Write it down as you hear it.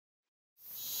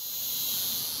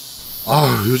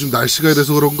아, 요즘 날씨가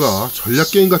이래서 그런가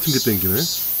전략 게임 같은 게 땡기네.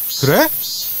 그래?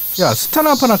 야,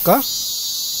 스타나 한판 할까?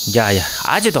 야야,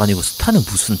 아재도 아니고 스타는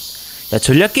무슨. 야,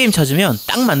 전략 게임 찾으면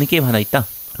딱 맞는 게임 하나 있다.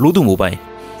 로드 모바일.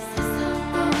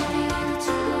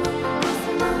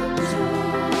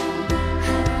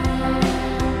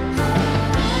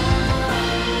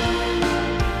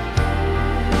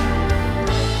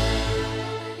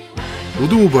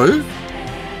 로드 모바일?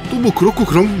 또 뭐 그렇고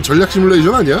그런 전략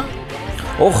시뮬레이션 아니야?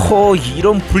 어허,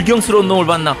 이런 불경스러운 놈을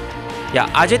봤나. 야,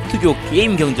 아제트교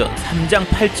게임 경전 3장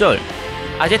 8절.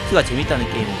 아제트가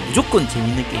재밌다는 게임은 무조건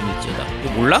재밌는 게임일지어다.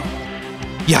 이거 몰라?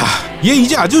 야, 얘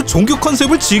이제 아주 종교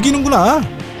컨셉을 즐기는구나.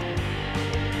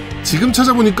 지금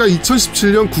찾아보니까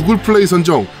 2017년 구글 플레이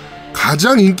선정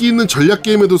가장 인기 있는 전략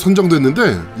게임에도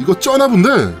선정됐는데 이거 쩌나 본데.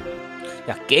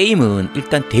 야, 게임은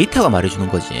일단 데이터가 말해주는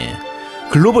거지.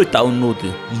 글로벌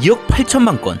다운로드 2억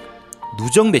 8천만 건,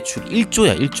 누적 매출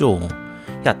 1조야 1조.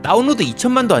 야, 다운로드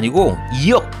 2천만도 아니고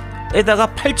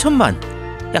 2억에다가 8천만.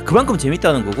 야, 그만큼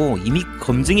재밌다는 거고 이미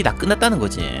검증이 다 끝났다는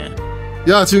거지.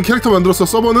 야, 지금 캐릭터 만들었어.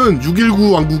 서버는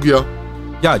 619 왕국이야.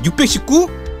 야, 619?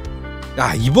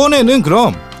 야, 이번에는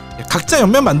그럼 각자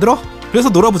연맹 만들어. 그래서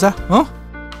놀아보자. 어?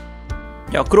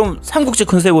 야, 그럼 삼국지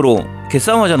컨셉으로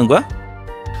개싸움 하자는 거야?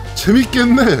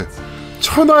 재밌겠네.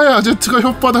 천하의 아제트가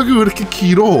혓바닥이 왜 이렇게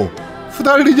길어?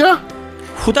 후달리냐?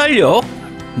 후달려?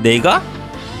 내가?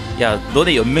 야,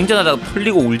 너네 연맹전 하다가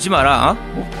풀리고 울지 마라.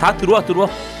 다 들어와.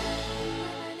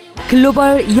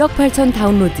 글로벌 2억 8천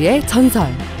다운로드의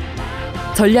전설.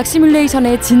 전략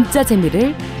시뮬레이션의 진짜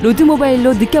재미를 로드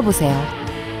모바일로 느껴보세요.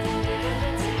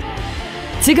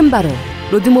 지금 바로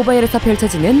로드 모바일에서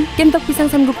펼쳐지는 겜덕비상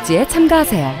삼국지에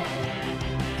참가하세요.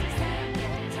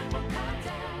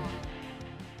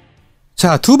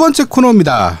 자, 두 번째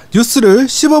코너입니다. 뉴스를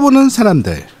씹어보는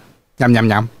사람들.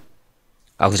 냠냠냠.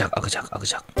 아그작.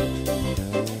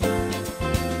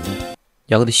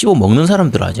 야, 근데 씹어 먹는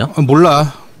사람들 아니야?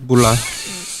 몰라.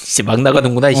 씨, 막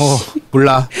나가는구나.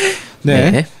 몰라.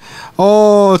 네.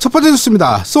 첫 번째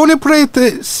뉴스입니다. 소니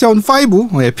플레이스테이션 5,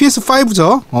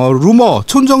 PS5죠. 루머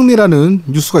촌정리라는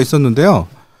뉴스가 있었는데요.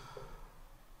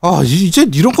 아, 이제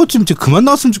이런 것 좀 그만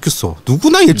나왔으면 좋겠어.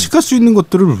 누구나 예측할 수 있는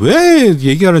것들을 왜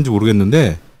얘기하는지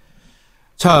모르겠는데.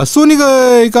 자,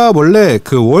 소니가 원래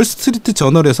그 월스트리트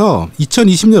저널에서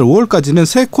 2020년 5월까지는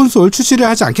새 콘솔 출시를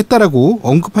하지 않겠다라고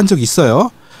언급한 적이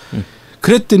있어요.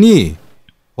 그랬더니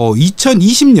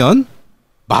 2020년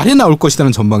말에 나올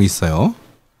것이라는 전망이 있어요.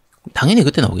 당연히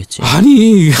그때 나오겠지.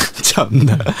 아니,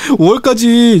 참나.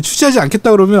 5월까지 출시하지 않겠다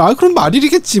그러면 그럼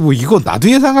말일이겠지. 뭐 이거 나도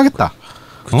예상하겠다.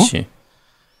 그렇지.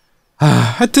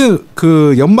 하여튼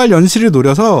그 연말 연시를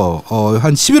노려서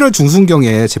한 11월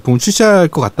중순경에 제품을 출시할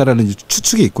것 같다라는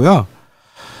추측이 있고요.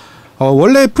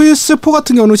 원래 PS4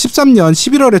 같은 경우는 13년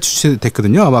 11월에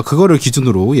출시됐거든요. 아마 그거를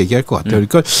기준으로 얘기할 것 같아요.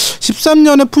 그러니까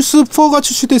 13년에 플스4가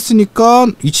출시됐으니까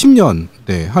 20년,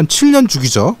 네, 한 7년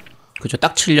주기죠. 그렇죠.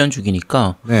 딱 7년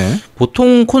주기니까. 네.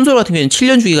 보통 콘솔 같은 경우에는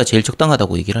 7년 주기가 제일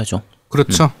적당하다고 얘기를 하죠.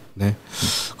 그렇죠. 네.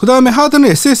 그 다음에 하드는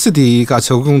SSD가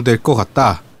적용될 것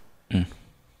같다.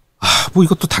 뭐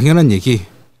이것도 당연한 얘기.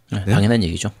 네. 당연한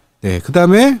얘기죠. 네. 그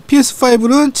다음에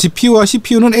PS5는 GPU와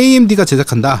CPU는 AMD가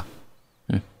제작한다.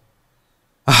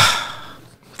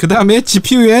 그 다음에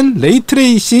GPU엔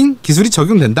레이트레이싱 기술이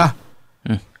적용된다.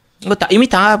 이거 이미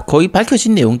다 거의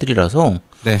밝혀진 내용들이라서.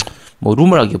 네. 뭐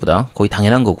루머라기보다 거의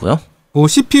당연한 거고요.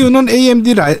 CPU는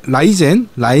AMD 라이젠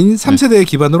라인 3세대에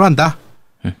기반으로 한다.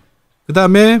 그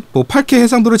다음에 8K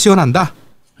해상도를 지원한다.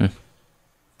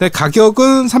 네,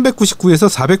 가격은 399에서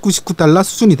 499달러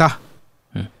수준이다.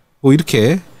 뭐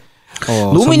이렇게.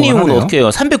 노미님은 어떻게 해요?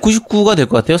 399가 될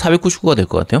것 같아요? 499가 될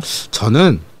것 같아요?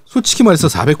 저는 솔직히 말해서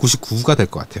 499가 될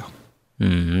것 같아요.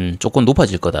 조금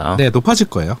높아질 거다. 네,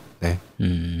 높아질 거예요. 네.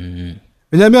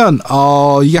 왜냐면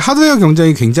이게 하드웨어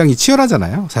경쟁이 굉장히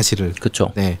치열하잖아요, 사실은.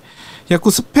 그렇죠. 네. 그래서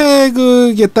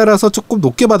스펙에 따라서 조금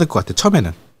높게 받을 것 같아요,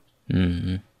 처음에는.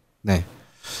 네.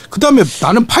 그 다음에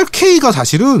나는 8K가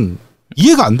사실은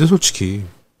이해가 안 돼, 솔직히.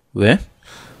 왜?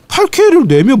 8K를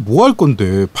내면 뭐 할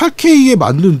건데? 8K에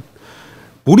맞는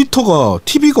모니터가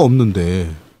TV가 없는데.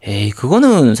 에이,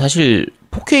 그거는 사실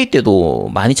 4K 때도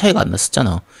많이 차이가 안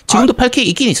났었잖아. 지금도 8K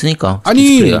있긴 있으니까. 아니,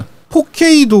 디스플레이가.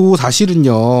 4K도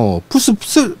사실은요,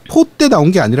 플스4 때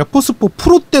나온 게 아니라 플스4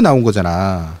 프로 때 나온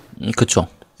거잖아. 그쵸.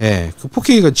 예, 그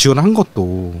 4K가 지원한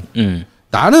것도.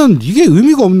 나는 이게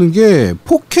의미가 없는 게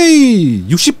 4K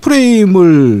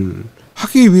 60프레임을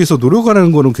하기 위해서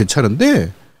노력하는 거는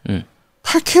괜찮은데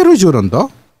 8K를 지원한다?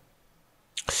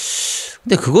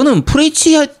 근데 그거는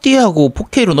FHD하고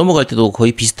 4K로 넘어갈 때도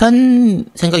거의 비슷한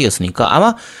생각이었으니까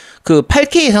아마 그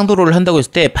 8K 해상도를 한다고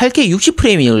했을 때 8K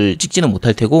 60프레임을 찍지는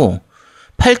못할 테고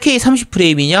 8K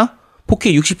 30프레임이냐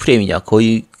 4K 60프레임이냐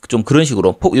거의 좀 그런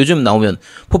식으로 요즘 나오면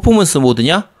퍼포먼스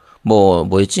모드냐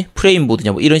뭐였지? 프레임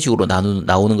모드냐 뭐 이런 식으로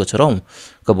나오는 것처럼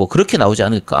그러니까 뭐 그렇게 나오지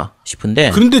않을까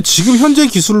싶은데. 그런데 지금 현재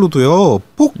기술로도요.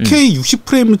 4K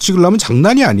 60프레임을 찍으려면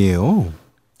장난이 아니에요.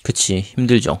 그치,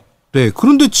 힘들죠. 네.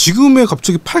 그런데 지금에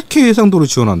갑자기 8K 해상도를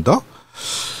지원한다? 야,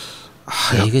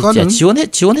 이게 진짜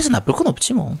지원해서 나쁠 건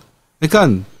없지 뭐.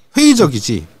 그러니까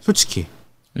회의적이지, 솔직히.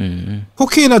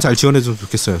 4K나 잘 지원해주면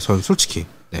좋겠어요. 전 솔직히.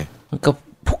 네. 그러니까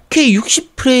 4K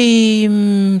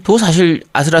 60프레임도 사실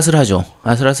아슬아슬하죠.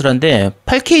 아슬아슬한데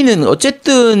 8K는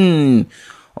어쨌든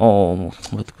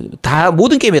다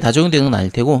모든 게임에 다 적용되는 건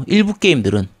아닐 테고 일부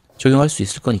게임들은 적용할 수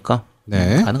있을 거니까.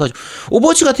 네. 가능하죠.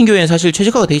 오버워치 같은 경우에는 사실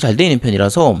최적화가 되게 잘 되어 있는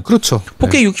편이라서 그렇죠.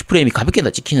 4K 60프레임이 가볍게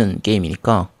찍히는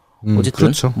게임이니까 어쨌든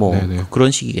그렇죠. 뭐 네네.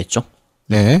 그런 식이겠죠.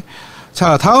 네.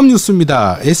 자, 다음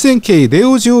뉴스입니다. SNK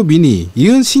네오지오 미니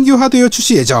이은 신규 하드웨어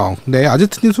출시 예정. 네,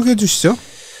 아제트님 소개해 주시죠.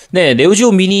 네,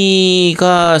 네오지오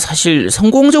미니가 사실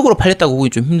성공적으로 팔렸다고 보기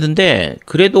좀 힘든데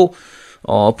그래도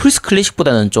플스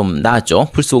클래식보다는 좀 나았죠.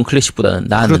 플스 1 클래식보다는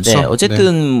나았는데 그렇죠.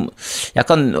 어쨌든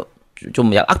약간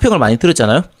좀 악평을 많이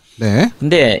들었잖아요. 네.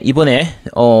 근데 이번에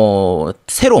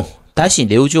새로 다시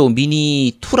네오지오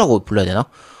미니 2라고 불러야 되나?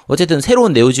 어쨌든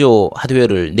새로운 네오지오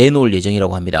하드웨어를 내놓을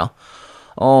예정이라고 합니다.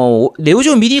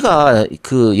 네오지오 미니가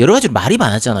그 여러 가지로 말이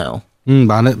많았잖아요.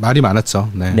 말이 많았죠.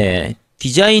 네. 네.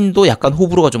 디자인도 약간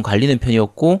호불호가 좀 갈리는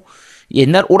편이었고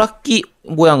옛날 오락기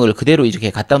모양을 그대로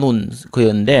이렇게 갖다 놓은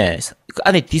거였는데 그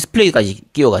안에 디스플레이까지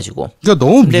끼워가지고. 그러니까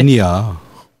너무 미니야.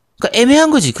 그러니까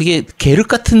애매한 거지. 그게 계륵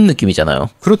같은 느낌이잖아요.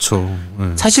 그렇죠.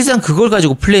 네. 사실상 그걸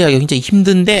가지고 플레이하기가 굉장히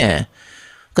힘든데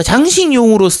그러니까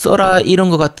장식용으로 써라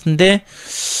이런 것 같은데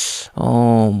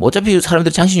뭐 어차피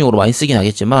사람들이 장식용으로 많이 쓰긴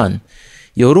하겠지만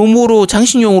여러모로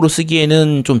장식용으로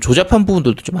쓰기에는 좀 조잡한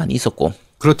부분들도 좀 많이 있었고.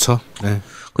 그렇죠. 네.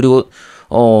 그리고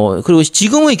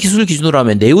지금의 기술 기준으로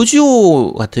하면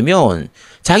네오지오 같으면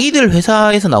자기들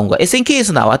회사에서 나온 거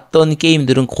SNK에서 나왔던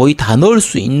게임들은 거의 다 넣을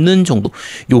수 있는 정도.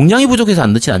 용량이 부족해서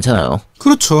안 넣진 않잖아요.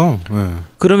 그렇죠. 네.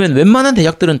 그러면 웬만한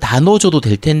대작들은 다 넣어줘도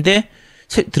될 텐데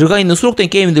들어가 있는 수록된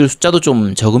게임들 숫자도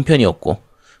좀 적은 편이었고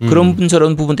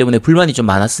저런 부분 때문에 불만이 좀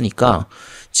많았으니까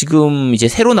지금 이제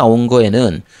새로 나온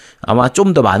거에는 아마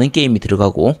좀 더 많은 게임이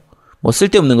들어가고 뭐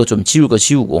쓸데없는 거 좀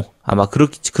지우고 아마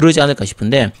그러지 않을까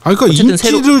싶은데. 그러니까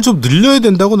인지를 좀 늘려야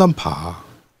된다고 난 봐.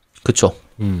 그쵸.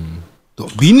 또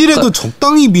미니라도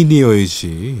적당히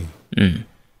미니여야지.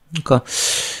 그러니까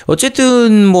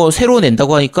어쨌든 뭐 새로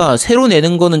낸다고 하니까 새로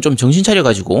내는 거는 좀 정신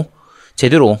차려가지고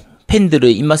제대로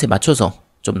팬들의 입맛에 맞춰서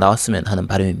좀 나왔으면 하는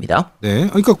바람입니다. 네,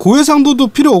 그러니까 고해상도도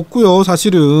필요 없고요.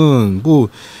 사실은 뭐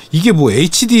이게 뭐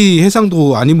HD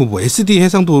해상도 아니면 뭐 SD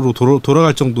해상도로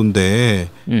돌아갈 정도인데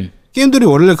게임들이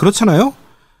원래 그렇잖아요.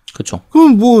 그렇죠.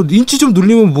 그럼 뭐 인치 좀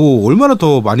늘리면 뭐 얼마나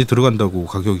더 많이 들어간다고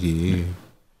가격이.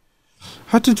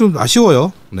 하여튼 좀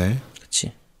아쉬워요. 네.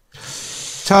 그렇지.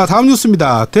 자, 다음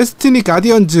뉴스입니다. 데스티니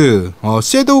가디언즈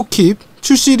섀도우 킵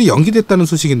출시일이 연기됐다는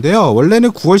소식인데요.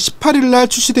 원래는 9월 18일 날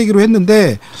출시되기로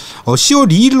했는데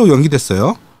 10월 2일로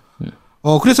연기됐어요.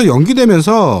 그래서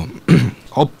연기되면서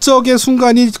업적의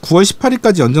순간이 9월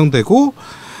 18일까지 연장되고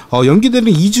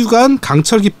연기되는 2주간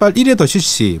강철 깃발 1회 더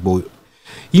실시, 뭐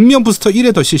인명 부스터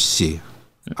 1회 더 실시.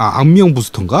 악명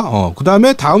부스터인가? 그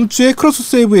다음에 다음 주에 크로스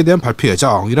세이브에 대한 발표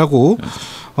예정이라고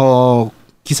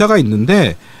기사가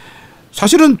있는데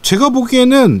사실은 제가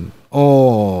보기에는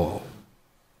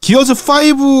기어즈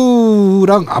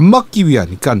 5랑 안 맞기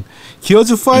위한, 그러니까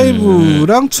기어즈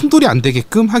 5랑 충돌이 안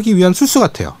되게끔 하기 위한 술수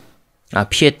같아요. 아,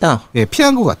 피했다? 예,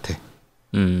 피한 것 같아.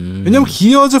 왜냐면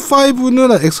기어즈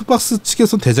 5는 엑스박스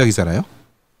측에서 대작이잖아요.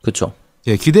 그렇죠.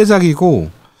 예, 기대작이고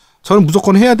저는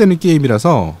무조건 해야 되는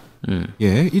게임이라서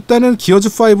예, 일단은 기어즈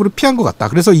 5를 피한 것 같다.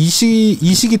 그래서 이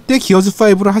시기 때 기어즈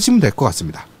 5를 하시면 될 것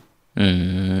같습니다.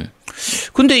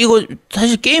 근데 이거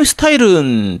사실 게임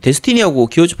스타일은 데스티니하고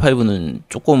기어즈 5는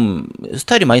조금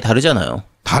스타일이 많이 다르잖아요.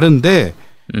 다른데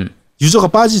유저가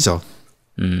빠지죠.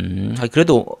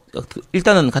 그래도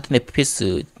일단은 같은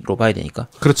FPS로 봐야 되니까.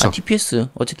 그렇죠. TPS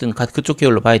어쨌든 그쪽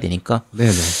계열로 봐야 되니까.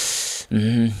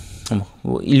 네네.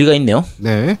 뭐 일리가 있네요.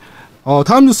 네.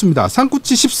 다음 뉴스입니다.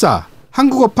 상쿠치 14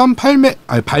 한국어판 발매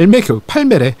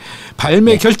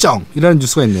네. 결정이라는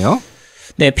뉴스가 있네요.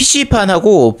 네,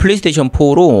 PC판하고 플레이스테이션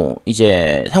 4로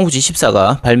이제 상쿠치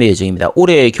 14가 발매 예정입니다.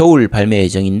 올해 겨울 발매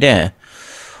예정인데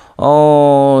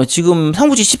지금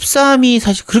상쿠치 13이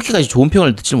사실 그렇게까지 좋은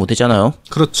평을 듣질 못했잖아요.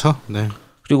 그렇죠. 네.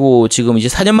 그리고 지금 이제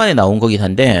 4년 만에 나온 거긴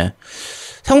한데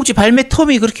삼국지 발매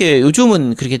텀이 그렇게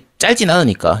요즘은 그렇게 짧진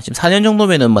않으니까 지금 4년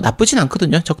정도면은 뭐 나쁘진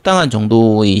않거든요. 적당한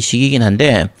정도의 시기긴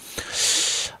한데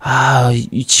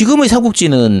지금의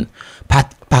삼국지는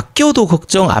바뀌어도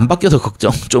걱정, 안 바뀌어도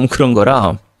걱정 좀 그런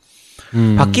거라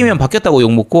바뀌면 바뀌었다고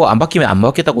욕먹고 안 바뀌면 안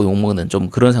바뀌었다고 욕먹는 좀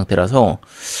그런 상태라서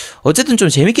어쨌든 좀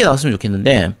재밌게 나왔으면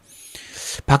좋겠는데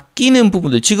바뀌는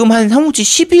부분들 지금 한 삼국지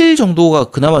 10일 정도가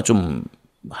그나마 좀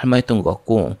할만했던 것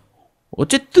같고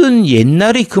어쨌든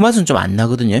옛날의 그 맛은 좀 안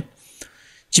나거든요.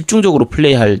 집중적으로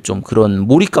플레이할 좀 그런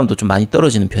몰입감도 좀 많이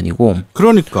떨어지는 편이고.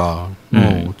 그러니까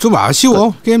좀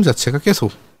아쉬워 게임 자체가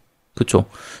계속. 그렇죠.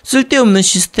 쓸데없는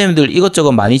시스템들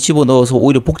이것저것 많이 집어넣어서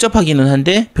오히려 복잡하기는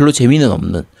한데 별로 재미는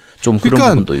없는 좀 그런 그러니까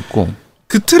부분도 있고.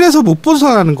 그 틀에서 못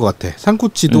벗어나는 것 같아.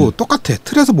 삼국지도 똑같아.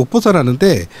 틀에서 못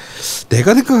벗어나는데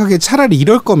내가 생각하기에 차라리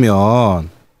이럴 거면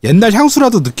옛날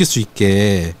향수라도 느낄 수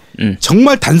있게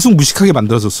정말 단순 무식하게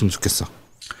만들어줬으면 좋겠어.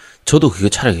 저도 그게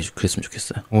차라리 그랬으면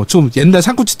좋겠어요. 좀 옛날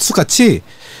삼국지 2 같이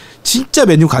진짜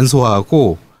메뉴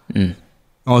간소화하고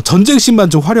전쟁씬만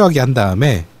좀 화려하게 한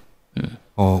다음에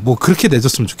뭐 그렇게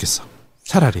내줬으면 좋겠어.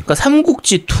 차라리. 그러니까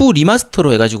삼국지 2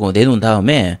 리마스터로 해가지고 내놓은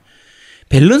다음에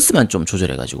밸런스만 좀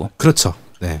조절해가지고. 그렇죠.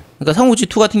 네. 그러니까 삼국지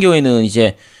 2 같은 경우에는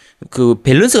이제 그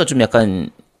밸런스가 좀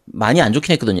약간 많이 안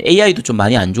좋긴 했거든요. AI도 좀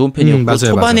많이 안 좋은 편이었고 맞아요,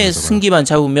 초반에 맞아요. 승기만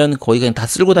잡으면 거의 그냥 다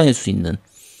쓸고 다닐 수 있는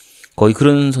거의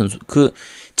그런 선수. 그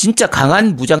진짜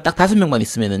강한 무장 딱 5명만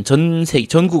있으면은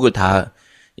전국을 다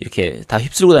이렇게 다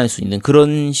휩쓸고 다닐 수 있는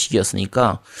그런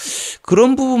식이었으니까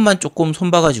그런 부분만 조금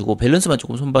손봐가지고 밸런스만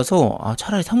조금 손봐서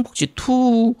차라리 삼국지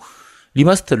 2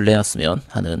 리마스터를 내놨으면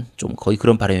하는 좀 거의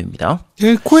그런 바람입니다.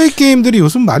 코에 게임들이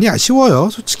요즘 많이 아쉬워요,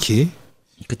 솔직히.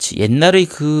 그치. 옛날의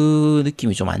그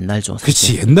느낌이 좀 안 날죠. 사실.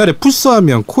 그치. 옛날에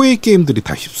플스하면 코에 게임들이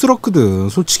다 휩쓸었거든,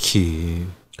 솔직히.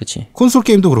 그치. 콘솔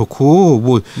게임도 그렇고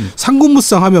뭐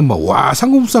상공무쌍 하면 막 와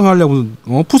상공무쌍 하려면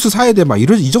플스 사야 돼 막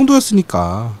이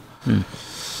정도였으니까.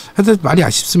 하여튼 많이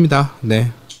아쉽습니다.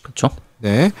 네. 그렇죠.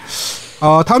 네.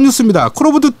 다음 뉴스입니다. 콜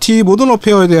오브 듀티 모던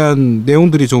워페어에 대한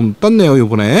내용들이 좀 떴네요,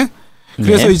 이번에.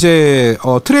 그래서 네. 이제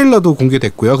트레일러도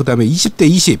공개됐고요. 그다음에 20대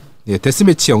 20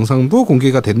 데스매치 영상도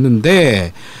공개가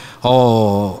됐는데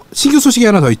신규 소식이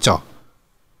하나 더 있죠.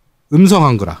 음성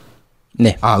한글화.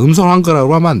 네. 음성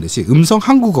한글화로 하면 안 되지. 음성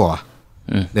한국어화.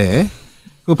 네.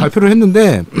 그 발표를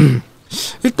했는데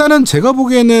일단은 제가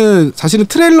보기에는 사실은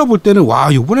트레일러 볼 때는 와,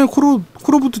 이번에 콜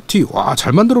오브 듀티 와,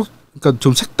 잘 만들어. 그러니까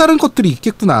좀 색다른 것들이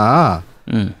있겠구나.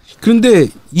 그런데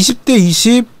 20대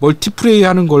 20 멀티플레이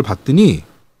하는 걸 봤더니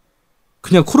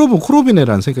그냥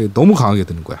콜오브네라는 생각이 너무 강하게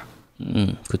드는 거야.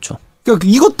 그렇죠. 그러니까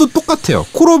이것도 똑같아요.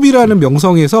 콜오브라는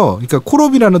명성에서, 그러니까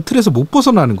콜오브라는 틀에서 못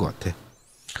벗어나는 것 같아.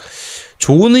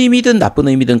 좋은 의미든 나쁜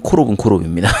의미든 콜오브는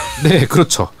콜오브입니다. 네,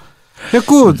 그렇죠.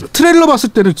 그래서 트레일러 봤을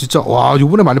때는 진짜 와,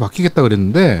 이번에 많이 바뀌겠다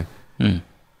그랬는데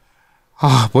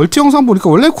멀티 영상 보니까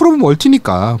원래 콜오브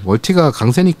멀티니까 멀티가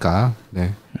강세니까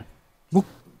네. 뭐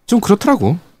좀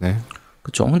그렇더라고. 네.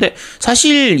 그렇죠. 근데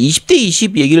사실 20대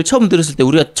 20 얘기를 처음 들었을 때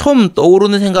우리가 처음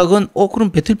떠오르는 생각은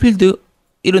그럼 배틀필드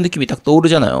이런 느낌이 딱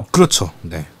떠오르잖아요. 그렇죠.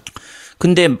 네.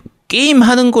 근데 게임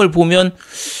하는 걸 보면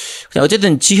그냥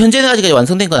어쨌든 현재는 아직까지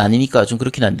완성된 건 아니니까 좀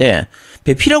그렇긴 한데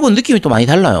배필하고는 느낌이 또 많이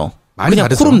달라요. 많이 그냥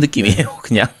다르죠. 콜옵 느낌이에요.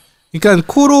 그냥. 그러니까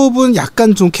콜옵은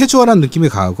약간 좀 캐주얼한 느낌이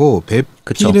강하고 배필은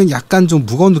그쵸. 약간 좀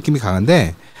무거운 느낌이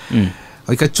강한데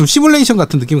그러니까 좀 시뮬레이션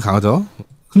같은 느낌이 강하죠.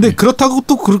 근데 그렇다고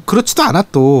또 그렇지도 않아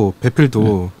또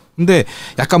배필도. 근데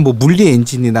약간 뭐 물리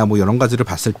엔진이나 뭐 여러 가지를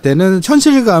봤을 때는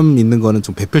현실감 있는 거는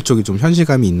좀 배필 쪽이 좀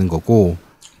현실감이 있는 거고.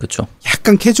 그렇죠.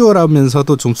 약간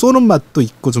캐주얼하면서도 좀 쏘는 맛도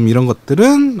있고 좀 이런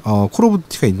것들은 콜 오브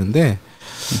듀티가 있는데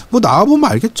뭐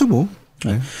나와보면 알겠죠 뭐.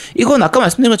 네. 이건 아까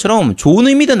말씀드린 것처럼 좋은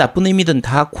의미든 나쁜 의미든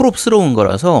다 콜옵스러운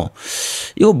거라서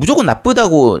이거 무조건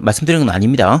나쁘다고 말씀드리는 건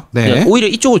아닙니다. 네. 오히려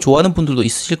이쪽을 좋아하는 분들도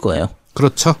있으실 거예요.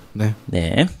 그렇죠. 네.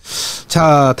 네.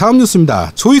 자, 다음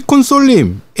뉴스입니다. 조이콘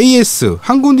솔림 AS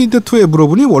한국 닌텐도에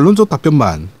물어보니 원론적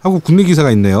답변만 하고 국내 기사가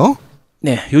있네요.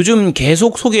 네, 요즘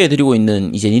계속 소개해드리고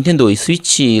있는 이제 닌텐도의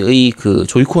스위치의 그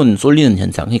조이콘 쏠리는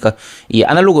현상. 그러니까 이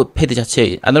아날로그 패드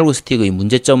자체, 아날로그 스틱의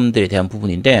문제점들에 대한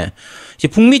부분인데, 이제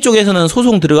북미 쪽에서는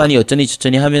소송 들어가니 어쩌니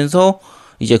저쩌니 하면서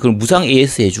이제 그런 무상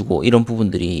AS 해주고 이런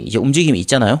부분들이 이제 움직임이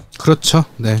있잖아요. 그렇죠.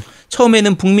 네.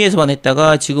 처음에는 북미에서만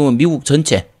했다가 지금은 미국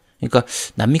전체, 그러니까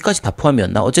남미까지 다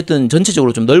포함이었나? 어쨌든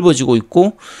전체적으로 좀 넓어지고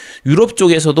있고, 유럽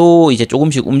쪽에서도 이제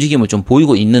조금씩 움직임을 좀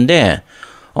보이고 있는데,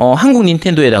 한국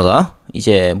닌텐도에다가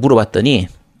이제 물어봤더니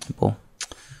뭐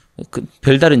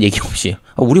별다른 얘기 없이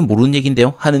우린 모르는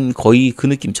얘기인데요 하는 거의 그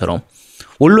느낌처럼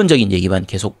원론적인 얘기만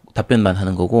계속 답변만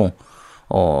하는 거고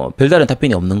별다른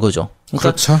답변이 없는 거죠. 그러니까,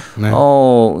 그렇죠. 네.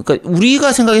 그러니까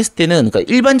우리가 생각했을 때는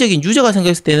그러니까 일반적인 유저가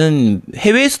생각했을 때는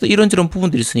해외에서도 이런저런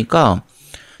부분들이 있으니까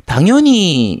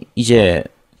당연히 이제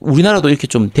우리나라도 이렇게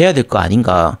좀 돼야 될 거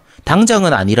아닌가.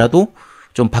 당장은 아니라도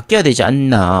좀 바뀌어야 되지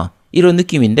않나 이런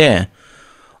느낌인데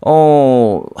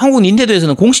한국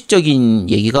닌텐도에서는 공식적인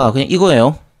얘기가 그냥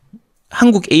이거예요.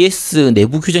 한국 AS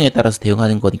내부 규정에 따라서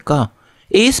대응하는 거니까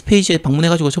AS 페이지에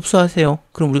방문해가지고 접수하세요.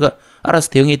 그럼 우리가 알아서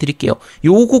대응해 드릴게요.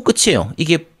 요거 끝이에요.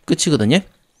 이게 끝이거든요.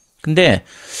 근데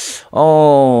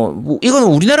뭐 이거는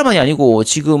우리나라만이 아니고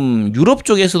지금 유럽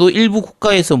쪽에서도 일부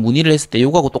국가에서 문의를 했을 때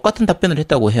요거하고 똑같은 답변을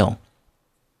했다고 해요.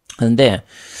 그런데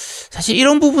사실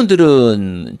이런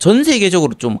부분들은 전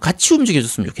세계적으로 좀 같이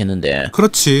움직여줬으면 좋겠는데.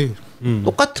 그렇지.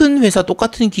 똑같은 회사,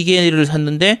 똑같은 기계를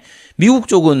샀는데 미국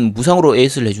쪽은 무상으로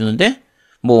AS를 해주는데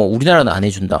뭐 우리나라는 안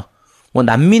해준다. 뭐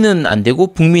남미는 안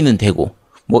되고 북미는 되고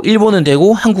뭐 일본은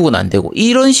되고 한국은 안 되고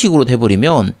이런 식으로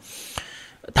돼버리면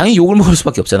당연히 욕을 먹을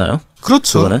수밖에 없잖아요.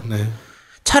 그렇죠. 네.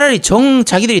 차라리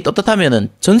자기들이 떳떳하면은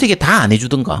전 세계 다 안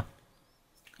해주든가.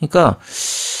 그러니까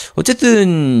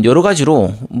어쨌든 여러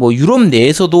가지로 뭐 유럽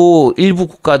내에서도 일부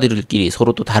국가들끼리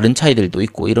서로 또 다른 차이들도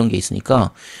있고 이런 게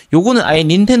있으니까 요거는 아예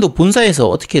닌텐도 본사에서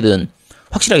어떻게든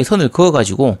확실하게 선을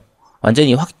그어가지고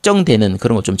완전히 확정되는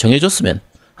그런 거 좀 정해줬으면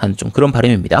하는 좀 그런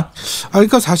바람입니다.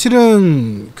 그러니까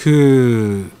사실은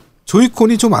그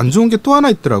조이콘이 좀 안 좋은 게 또 하나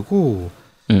있더라고.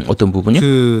 어떤 부분이요?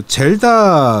 그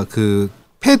젤다 그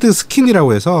패드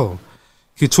스킨이라고 해서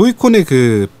그 조이콘의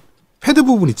그 패드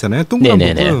부분 있잖아요. 동그란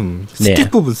부분. 스틱 네.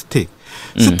 부분, 스틱.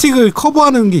 스틱을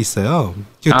커버하는 게 있어요.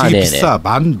 되게 비싸.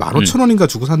 15,000원인가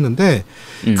주고 샀는데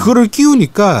그거를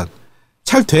끼우니까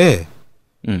잘 돼.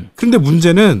 그런데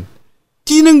문제는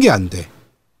뛰는 게 안 돼.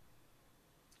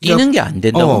 뛰는 게 안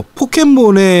된다고?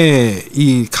 포켓몬의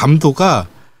이 감도가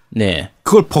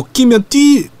그걸 벗기면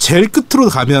제일 끝으로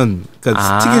가면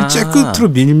그러니까 스틱을 제일 끝으로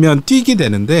밀면 뛰게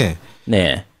되는데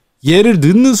얘를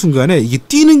넣는 순간에 이게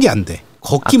뛰는 게 안 돼.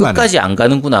 걷기만 해. 끝까지 안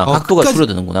가는구나. 각도가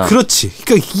줄어드는구나. 그렇지.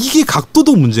 그러니까 이게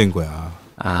각도도 문제인 거야.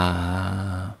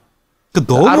 그러니까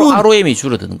너무 ROM이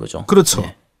줄어드는 거죠. 그렇죠.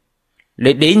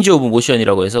 레인지 오브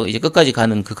모션이라고 해서 이제 끝까지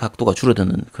가는 그 각도가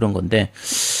줄어드는 그런 건데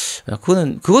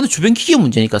그거는 주변 기계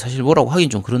문제니까 사실 뭐라고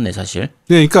하긴 좀 그렇네 사실.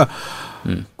 네, 그러니까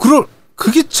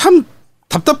그게 참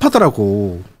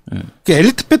답답하더라고. 그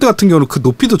엘리트 패드 같은 경우는 그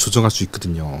높이도 조정할 수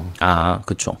있거든요.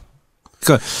 그렇죠.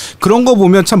 그러니까 그런 거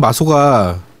보면 참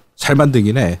마소가 잘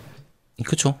만들긴 해.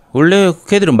 그렇죠. 원래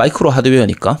걔들은 마이크로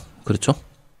하드웨어니까. 그렇죠.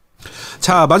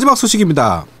 자, 마지막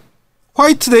소식입니다.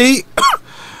 화이트데이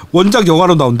원작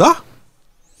영화로 나온다?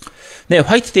 네,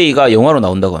 화이트데이가 영화로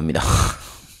나온다고 합니다.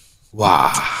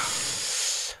 와.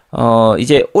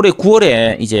 이제 올해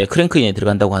 9월에 이제 크랭크인에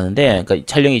들어간다고 하는데, 그러니까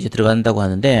촬영이 이제 들어간다고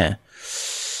하는데,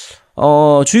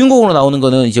 주인공으로 나오는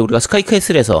거는 이제 우리가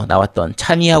스카이캐슬에서 나왔던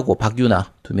찬이하고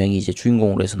박유나 두 명이 이제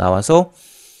주인공으로 해서 나와서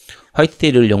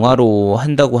화이트데이를 영화로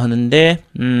한다고 하는데,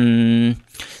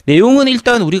 내용은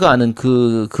일단 우리가 아는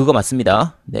그거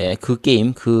맞습니다. 네, 그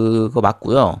게임, 그거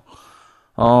맞고요.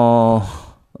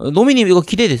 노미님 이거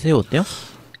기대되세요? 어때요?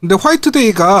 근데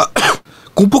화이트데이가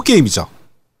공포게임이죠?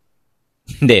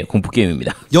 네,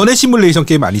 공포게임입니다. 연애 시뮬레이션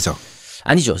게임 아니죠?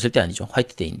 아니죠. 절대 아니죠.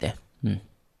 화이트데이인데.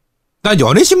 난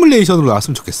연애 시뮬레이션으로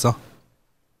나왔으면 좋겠어.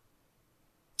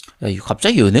 야, 이거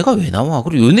갑자기 연애가 왜 나와?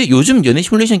 그리고 요즘 연애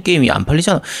시뮬레이션 게임이 안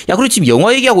팔리잖아. 야, 그리고 지금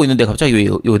영화 얘기하고 있는데 갑자기 왜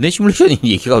연애 시뮬레이션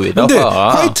얘기가 왜 나와? 근데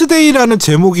화이트데이라는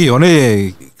제목이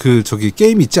연애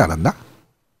게임이 있지 않았나?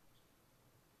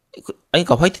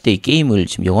 그러니까 화이트데이 게임을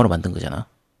지금 영화로 만든 거잖아.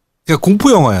 그러니까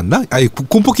공포 영화였나? 아니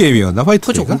공포 게임이었나?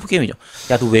 화이트데이가? 그렇죠. 공포 게임이죠.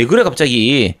 야, 너 왜 그래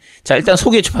갑자기? 자, 일단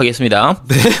소개 좀 하겠습니다.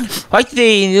 네.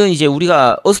 화이트데이는 이제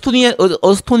우리가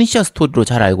어스토니시아 스토리로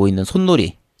잘 알고 있는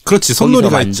손놀이. 그렇지.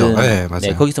 손놀이가 있죠. 네, 맞아요.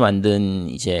 네, 거기서 만든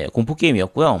이제 공포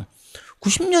게임이었고요.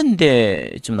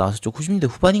 90년대쯤 나왔었죠. 90년대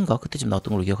후반인가 그때쯤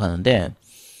나왔던 걸로 기억하는데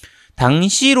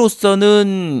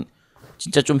당시로서는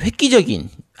진짜 좀 획기적인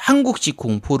한국식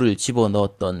공포를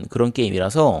집어넣었던 그런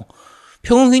게임이라서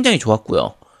평은 굉장히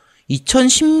좋았고요.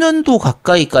 2010년도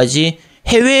가까이까지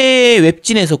해외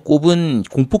웹진에서 꼽은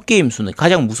공포게임 순위,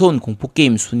 가장 무서운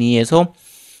공포게임 순위에서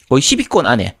거의 10위권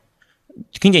안에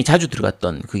굉장히 자주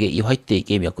들어갔던 그게 이 화이트데이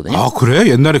게임이었거든요. 아, 그래?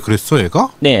 옛날에 그랬어,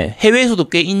 얘가? 네, 해외에서도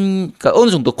꽤 그러니까 어느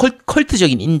정도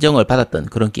컬트적인 인정을 받았던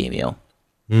그런 게임이에요.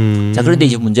 자, 그런데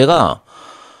이제 문제가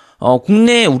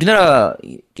국내 우리나라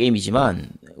게임이지만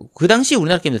그 당시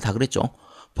우리나라 게임들 다 그랬죠.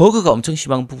 버그가 엄청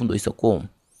심한 부분도 있었고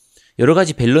여러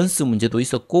가지 밸런스 문제도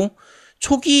있었고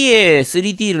초기에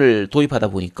 3D를 도입하다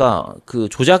보니까 그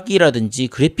조작이라든지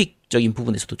그래픽적인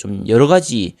부분에서도 좀 여러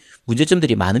가지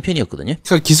문제점들이 많은 편이었거든요.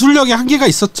 그러니까 기술력의 한계가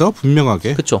있었죠,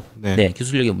 분명하게. 그렇죠. 네,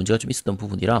 기술력의 문제가 좀 있었던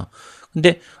부분이라.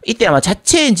 근데 이때 아마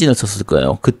자체 엔진을 썼을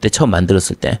거예요. 그때 처음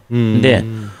만들었을 때. 근데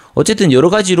어쨌든 여러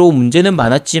가지로 문제는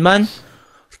많았지만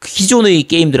기존의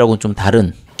게임들하고는 좀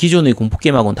다른, 기존의 공포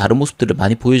게임하고는 다른 모습들을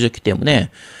많이 보여줬기 때문에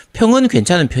평은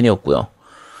괜찮은 편이었고요.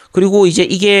 그리고 이제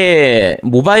이게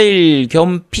모바일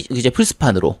겸 이제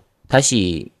플스판으로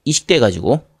다시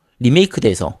이식돼가지고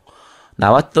리메이크돼서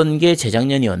나왔던 게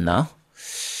재작년이었나?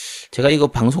 제가 이거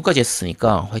방송까지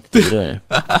했었으니까 화이트데이를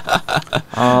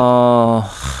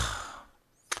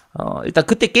일단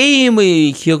그때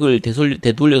게임의 기억을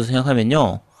되돌려서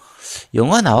생각하면요,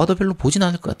 영화 나와도 별로 보진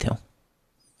않을 것 같아요.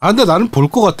 아 근데 나는 볼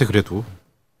것 같아 그래도.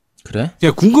 그래?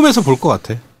 그냥 궁금해서 볼 것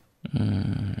같아.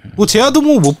 뭐 제아도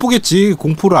뭐 못 보겠지.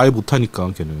 공포를 아예 못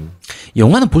하니까 걔는.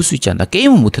 영화는 볼 수 있지 않나?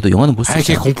 게임은 못해도 영화는 볼 수 있지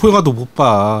걔 않나? 공포 영화도 못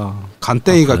봐.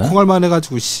 간땡이가 그래? 콩알만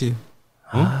해가지고 씨.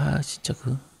 진짜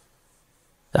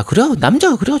그래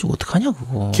남자가 그래가지고 어떡하냐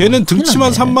그거. 걔는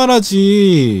등치만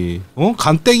산만하지.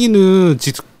 간땡이는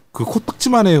그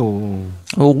코딱지만 해요.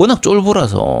 워낙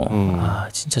쫄보라서.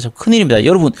 진짜 참 큰일입니다.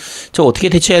 여러분, 저 어떻게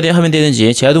대처해야 하면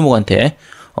되는지 제아도목한테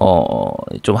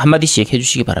좀 한마디씩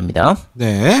해주시기 바랍니다.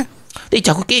 네. 근데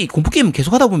자꾸 공포 게임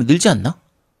계속 하다 보면 늘지 않나?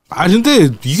 근데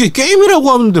이게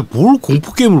게임이라고 하는데 뭘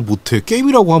공포 게임을 못해?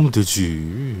 게임이라고 하면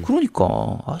되지. 그러니까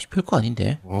별거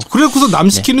아닌데. 그래갖고서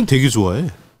남스키는 되게 좋아해.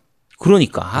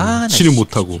 그러니까 나 치를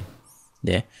못하고.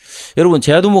 네, 여러분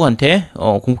제아도목한테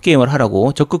공포 게임을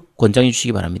하라고 적극 권장해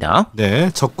주시기 바랍니다. 네,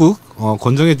 적극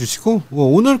권장해 주시고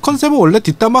오늘 컨셉은 원래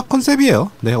뒷담화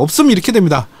컨셉이에요. 네, 없으면 이렇게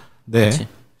됩니다. 네. 그치.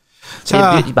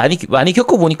 자, 많이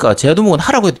겪어보니까 제아도목은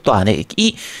하라고 해도 또 안 해.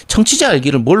 이 청취자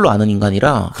알기를 뭘로 아는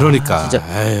인간이라. 그러니까.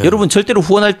 진짜 여러분 절대로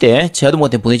후원할 때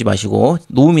제아도목한테 보내지 마시고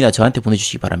노움이나 저한테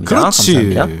보내주시기 바랍니다. 그렇지.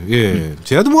 감사합니다. 예,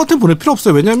 제아도목한테 보낼 필요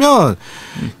없어요. 왜냐면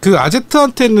그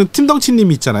아제트한테는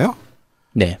팀덩치님이 있잖아요.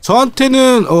 네.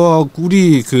 저한테는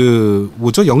우리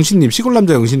영신님,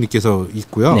 시골남자 영신님께서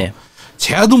있고요. 네.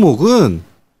 제아도목은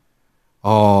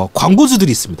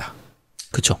광고주들이 있습니다.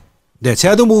 그렇죠. 네,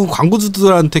 제아도목은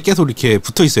광고주들한테 계속 이렇게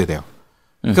붙어 있어야 돼요.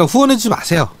 그러니까 후원해주지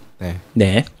마세요. 네.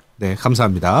 네. 네,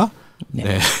 감사합니다. 네.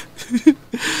 네.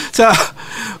 자,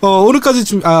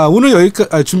 오늘까지 오늘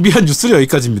여기까지 준비한 뉴스는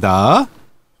여기까지입니다.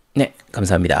 네,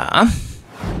 감사합니다.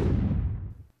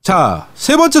 자,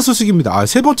 세 번째 소식입니다.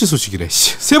 세 번째 소식이래.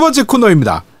 세 번째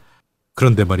코너입니다.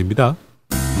 그런데 말입니다.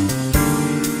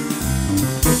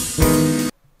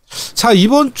 자,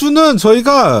 이번 주는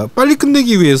저희가 빨리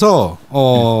끝내기 위해서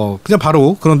그냥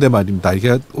바로 그런데 말입니다.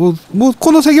 이게 뭐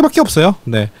코너 3개밖에 없어요.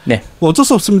 네. 네. 뭐 어쩔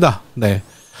수 없습니다. 네.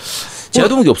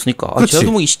 제아도목이 없으니까. 그렇지.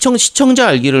 제아도목이 시청자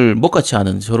알기를 먹같이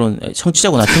하는 저런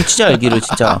청취자구나. 청취자 알기를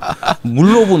진짜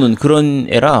물러보는 그런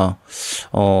애라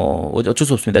어쩔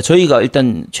수 없습니다. 저희가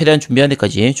일단 최대한 준비한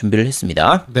데까지 준비를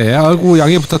했습니다. 네, 알고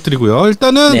양해 부탁드리고요.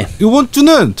 일단은 네. 이번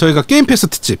주는 저희가 게임패스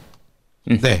특집.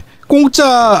 네.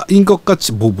 공짜인 것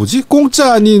같이 뭐지?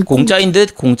 공짜 아닌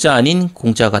공짜인듯 공짜 아닌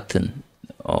공짜 같은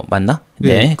맞나?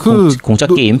 네. 공짜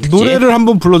게임 특집. 노래를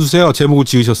한번 불러주세요. 제목을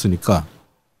지으셨으니까.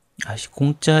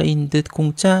 공짜인 듯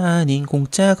공짜 아닌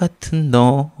공짜 같은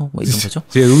너 뭐 이런 거죠?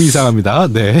 제 음이 이상합니다.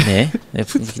 네. 네,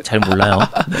 잘 몰라요.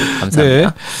 네, 감사합니다. 네.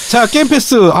 자, 게임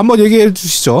패스 한번 얘기해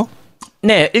주시죠.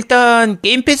 네, 일단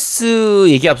게임 패스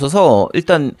얘기 앞서서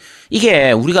일단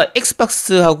이게 우리가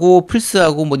엑스박스하고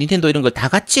플스하고 뭐 닌텐도 이런 걸 다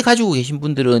같이 가지고 계신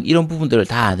분들은 이런 부분들을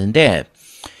다 아는데,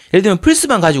 예를 들면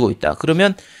플스만 가지고 있다.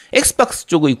 그러면 엑스박스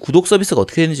쪽의 구독 서비스가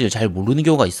어떻게 되는지를 잘 모르는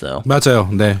경우가 있어요. 맞아요.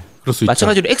 네. 그럴 수 있죠.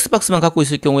 마찬가지로 엑스박스만 갖고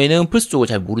있을 경우에는 플스 쪽을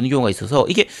잘 모르는 경우가 있어서,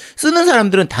 이게 쓰는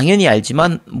사람들은 당연히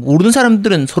알지만 모르는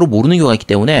사람들은 서로 모르는 경우가 있기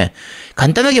때문에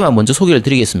간단하게만 먼저 소개를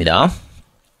드리겠습니다.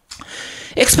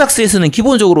 엑스박스에서는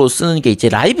기본적으로 쓰는 게 이제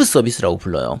라이브 서비스라고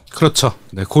불러요. 그렇죠.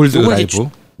 네, 골드 라이브.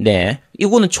 네,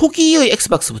 이거는 초기의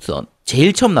엑스박스부터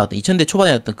제일 처음 나왔던 2000대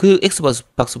초반에 나왔던 그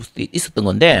엑스박스부터 있었던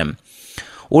건데,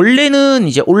 원래는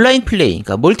이제 온라인 플레이,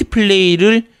 그러니까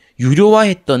멀티플레이를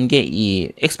유료화했던 게 이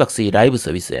엑스박스의 라이브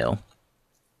서비스예요.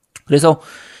 그래서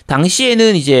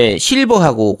당시에는 이제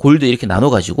실버하고 골드 이렇게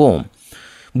나눠가지고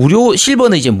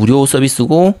실버는 이제 무료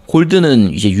서비스고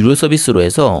골드는 이제 유료 서비스로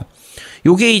해서,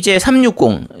 요게 이제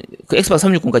 360, 그 엑스박스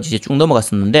 360까지 이제 쭉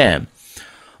넘어갔었는데,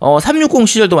 360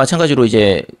 시절도 마찬가지로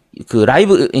이제 그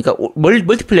라이브, 그러니까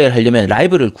멀티플레이를 하려면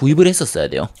라이브를 구입을 했었어야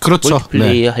돼요. 그렇죠.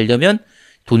 멀티플레이 네. 하려면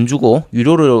돈 주고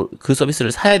유료로 그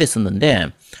서비스를 사야 됐었는데,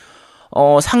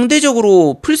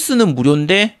 상대적으로 플스는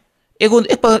무료인데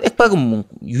액박은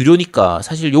유료니까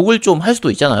사실 욕을 좀 할 수도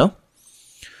있잖아요.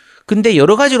 근데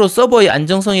여러 가지로 서버의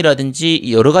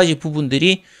안정성이라든지 여러 가지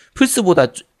부분들이 플스보다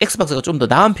엑스박스가 좀 더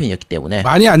나은 편이었기 때문에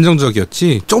많이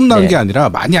안정적이었지. 좀 나은 네. 게 아니라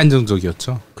많이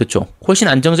안정적이었죠. 그렇죠. 훨씬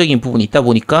안정적인 부분이 있다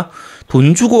보니까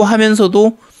돈 주고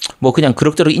하면서도 뭐 그냥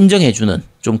그럭저럭 인정해주는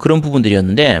좀 그런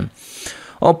부분들이었는데,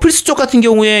 플스 쪽 같은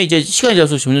경우에 이제 시간이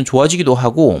지날수록 점점 좋아지기도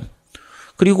하고,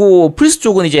 그리고 플스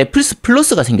쪽은 이제 플스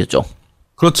플러스가 생겼죠.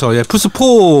 그렇죠. 예,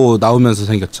 플스4 나오면서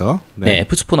생겼죠. 네,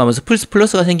 플스4 나오면서 플스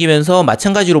플러스가 생기면서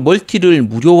마찬가지로 멀티를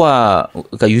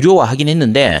그러니까 유료화하긴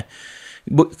했는데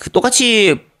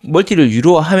똑같이 멀티를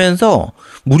유료화하면서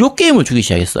무료 게임을 주기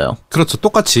시작했어요. 그렇죠.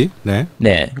 똑같이. 네.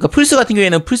 네. 그러니까 플스 같은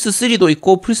경우에는 플스3도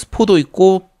있고 플스4도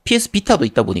있고 PS 비타도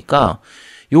있다 보니까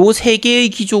요 세 개의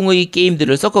기종의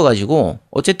게임들을 섞어가지고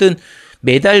어쨌든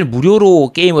매달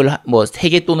무료로 게임을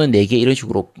 3개 또는 4개 이런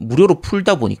식으로 무료로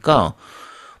풀다 보니까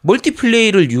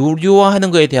멀티플레이를 유료화하는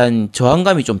거에 대한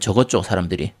저항감이 좀 적었죠,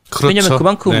 사람들이. 그렇죠. 왜냐면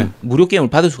그만큼 네. 무료 게임을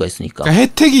받을 수가 있으니까. 그러니까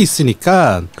혜택이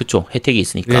있으니까. 그렇죠. 혜택이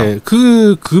있으니까. 예,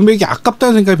 그 금액이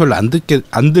아깝다는 생각이 별로 안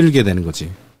들게 되는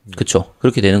거지. 그렇죠.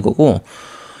 그렇게 되는 거고.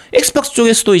 엑스박스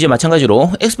쪽에서도 이제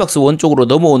마찬가지로 엑스박스 원 쪽으로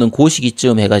넘어오는 그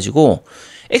시기쯤 해가지고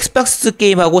엑스박스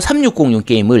게임하고 3606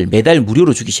 게임을 매달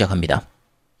무료로 주기 시작합니다.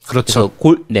 그렇죠.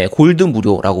 그래서 골드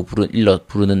무료라고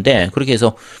부르는데 그렇게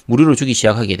해서 무료로 주기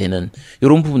시작하게 되는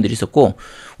이런 부분들이 있었고,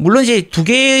 물론 이제 두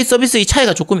개의 서비스의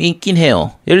차이가 조금 있긴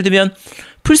해요. 예를 들면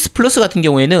플스 플러스 같은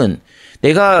경우에는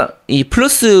내가 이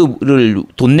플러스를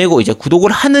돈 내고 이제 구독을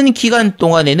하는 기간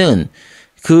동안에는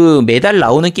그 매달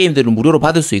나오는 게임들을 무료로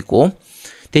받을 수 있고,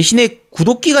 대신에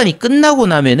구독 기간이 끝나고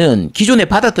나면은 기존에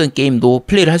받았던 게임도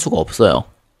플레이를 할 수가 없어요.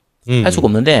 할 수가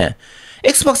없는데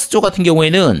엑스박스 쪽 같은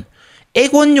경우에는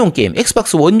액원용 게임,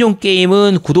 엑스박스 원용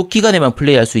게임은 구독 기간에만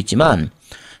플레이할 수 있지만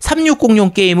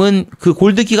 360용 게임은 그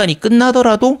골드 기간이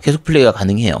끝나더라도 계속 플레이가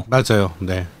가능해요. 맞아요.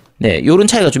 네. 네, 요런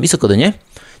차이가 좀 있었거든요.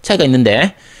 차이가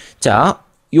있는데, 자,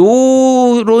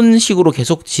 요런 식으로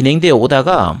계속 진행되어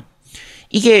오다가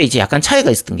이게 이제 약간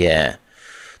차이가 있었던 게,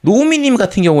 노우미님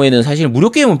같은 경우에는 사실 무료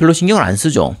게임은 별로 신경을 안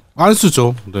쓰죠. 안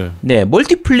쓰죠. 네. 네,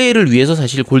 멀티플레이를 위해서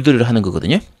사실 골드를 하는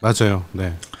거거든요. 맞아요.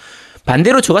 네.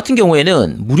 반대로 저 같은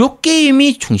경우에는 무료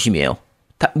게임이 중심이에요.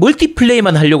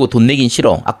 멀티플레이만 하려고 돈 내긴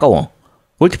싫어. 아까워.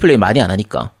 멀티플레이 많이 안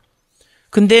하니까.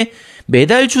 근데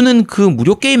매달 주는 그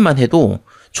무료 게임만 해도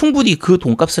충분히 그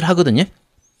돈값을 하거든요.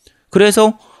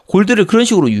 그래서 골드를 그런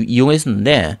식으로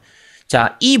이용했었는데,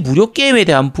 자, 이 무료 게임에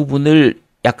대한 부분을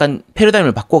약간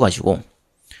패러다임을 바꿔가지고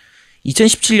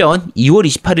 2017년 2월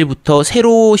 28일부터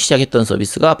새로 시작했던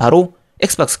서비스가 바로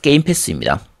엑스박스 게임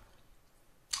패스입니다.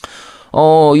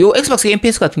 요 엑스박스 게임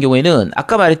패스 같은 경우에는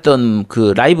아까 말했던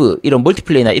그 라이브 이런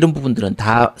멀티플레이나 이런 부분들은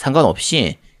다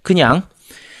상관없이 그냥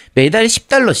매달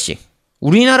 $10씩,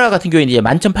 우리나라 같은 경우에는 이제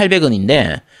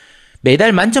 11,800원인데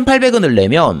매달 11,800원을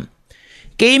내면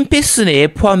게임 패스 내에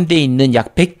포함되어 있는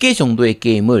약 100개 정도의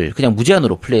게임을 그냥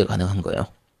무제한으로 플레이가 가능한 거예요.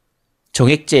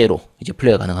 정액제로 이제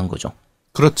플레이가 가능한 거죠.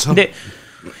 그렇죠. 근데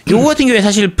요거 같은 경우에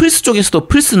사실 플스 쪽에서도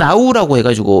플스 나우라고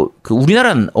해가지고 그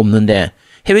우리나라는 없는데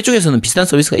해외 쪽에서는 비슷한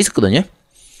서비스가 있었거든요.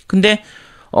 근데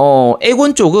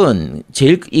액원 쪽은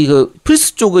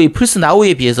플스 쪽의 플스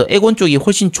나우에 비해서 액원 쪽이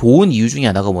훨씬 좋은 이유 중에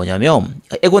하나가 뭐냐면,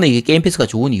 액원의 게임 패스가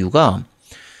좋은 이유가,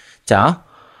 자,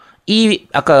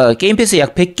 아까 게임 패스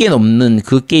약 100개 넘는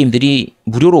그 게임들이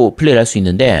무료로 플레이를 할 수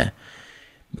있는데,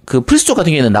 그 플스 쪽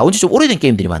같은 경우에는 나온 지 좀 오래된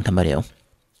게임들이 많단 말이에요.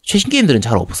 최신 게임들은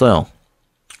잘 없어요.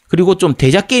 그리고 좀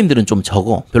대작 게임들은 좀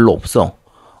적어. 별로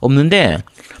없는데,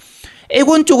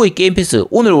 액원 쪽의 게임 패스,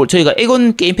 오늘 저희가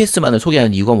액원 게임 패스만을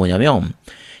소개하는 이유가 뭐냐면,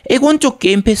 액원 쪽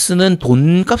게임 패스는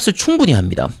돈값을 충분히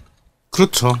합니다.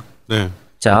 그렇죠. 네.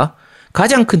 자,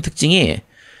 가장 큰 특징이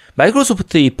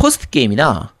마이크로소프트의 퍼스트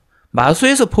게임이나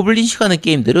마소에서 퍼블리싱하는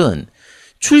게임들은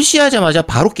출시하자마자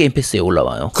바로 게임 패스에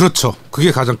올라와요. 그렇죠.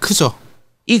 그게 가장 크죠.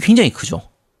 이게 굉장히 크죠.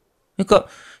 그러니까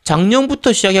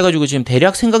작년부터 시작해가지고 지금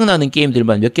대략 생각나는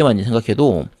게임들만 몇 개만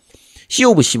생각해도 시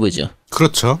오브 시브즈,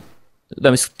 그렇죠.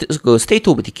 그다음에 스테이트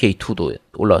오브 디케이 2도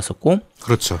올라왔었고,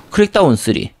 그렇죠. 크랙다운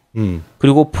 3,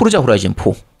 그리고 포르자 호라이즌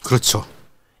 4. 그렇죠.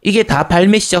 이게 다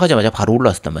발매 시작하자마자 바로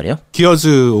올라왔단 말이에요.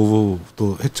 기어즈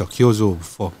오브도 했죠. 기어즈 오브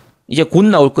 4. 이제 곧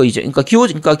나올 거 이제, 그러니까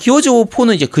기어즈 오브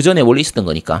 4는 이제 그 전에 원래 있었던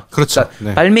거니까. 그렇죠. 그러니까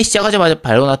네. 발매 시작하자마자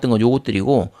발효났던 건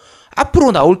요것들이고,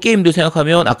 앞으로 나올 게임들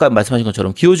생각하면 아까 말씀하신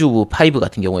것처럼 기어즈 오브 5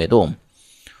 같은 경우에도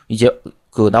이제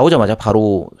그 나오자마자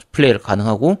바로 플레이를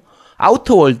가능하고,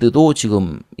 아우터 월드도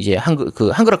지금 이제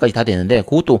한글화까지 다 되는데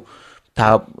그것도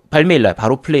다 발매일날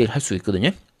바로 플레이를 할 수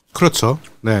있거든요. 그렇죠.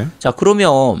 네. 자,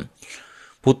 그러면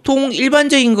보통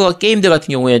일반적인 게임들 같은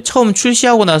경우에 처음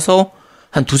출시하고 나서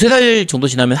한 두세 달 정도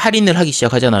지나면 할인을 하기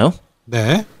시작하잖아요.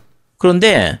 네.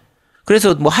 그런데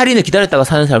그래서 뭐 할인을 기다렸다가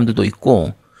사는 사람들도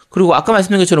있고, 그리고 아까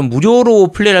말씀드린 것처럼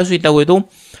무료로 플레이를 할 수 있다고 해도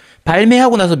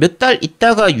발매하고 나서 몇 달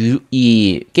있다가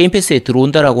이 게임 패스에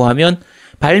들어온다라고 하면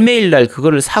발매일 날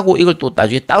그거를 사고 이걸 또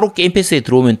나중에 따로 게임 패스에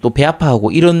들어오면 또 배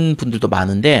아파하고 이런 분들도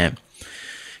많은데,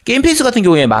 게임 패스 같은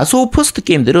경우에 마소 퍼스트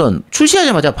게임들은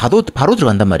출시하자마자 바로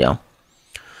들어간단 말이야.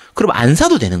 그럼 안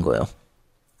사도 되는 거예요.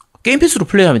 게임 패스로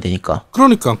플레이하면 되니까.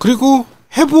 그러니까. 그리고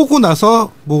해보고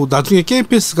나서 뭐 나중에 게임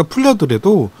패스가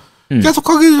풀려더라도 계속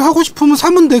하고 싶으면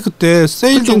사면 돼. 그때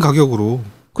세일된 가격으로.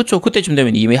 그렇죠. 그때쯤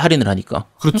되면 이미 할인을 하니까.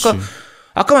 그렇지. 그러니까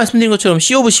아까 말씀드린 것처럼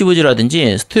시 오브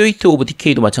시브즈라든지 스테이트 오브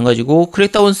디케이도 마찬가지고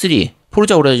크랙다운 3,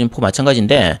 포르자 호라이즌 4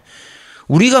 마찬가지인데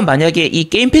우리가 만약에 이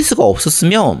게임 패스가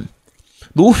없었으면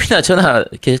노우비나 저나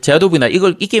제아도브나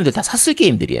이 게임들 다 샀을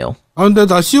게임들이에요. 아 근데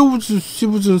나 시 오브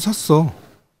시브즈는 샀어.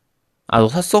 아 너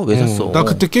샀어? 왜 샀어? 나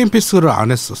그때 게임 패스를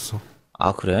안 했었어.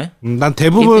 아 그래? 난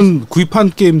대부분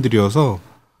구입한 게임들이어서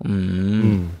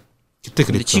그때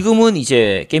그랬죠. 지금은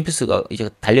이제 게임 패스가 이제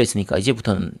달려 있으니까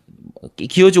이제부터는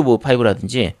기어즈 오브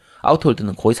 5라든지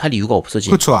아우터월드는 거의 살 이유가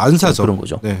없어진. 그렇죠. 안 사죠. 그런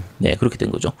거죠. 네, 그렇게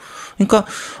된 거죠. 그러니까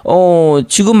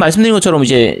지금 말씀드린 것처럼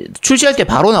이제 출시할 때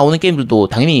바로 나오는 게임들도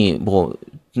당연히 뭐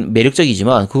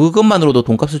매력적이지만 그것만으로도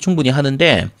돈값을 충분히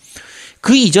하는데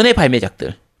그 이전의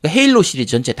발매작들, 그러니까 헤일로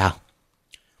시리즈 전체 다,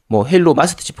 뭐 헤일로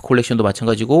마스터 치프 콜렉션도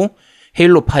마찬가지고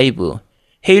헤일로 5,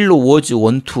 헤일로 워즈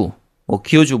 1, 2, 뭐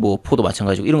기어즈 뭐 4도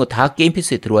마찬가지고 이런 거 다 게임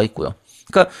패스에 들어와 있고요.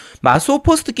 그러니까 마스 오브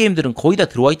퍼스트 게임들은 거의 다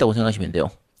들어와 있다고 생각하시면 돼요.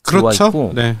 그렇죠.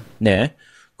 있고, 네. 네.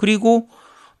 그리고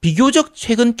비교적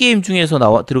최근 게임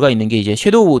중에서 들어가 있는 게 이제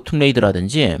섀도우 오브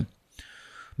툼레이드라든지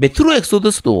메트로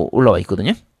엑소더스도 올라와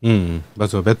있거든요.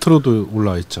 맞아. 메트로도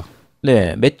올라와 있죠.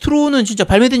 네, 메트로는 진짜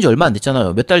발매된 지 얼마 안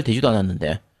됐잖아요. 몇 달 되지도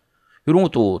않았는데 이런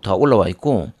것도 다 올라와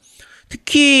있고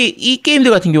특히 이 게임들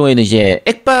같은 경우에는 이제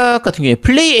액박 같은 경우에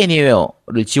플레이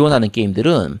애니웨어를 지원하는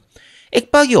게임들은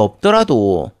액박이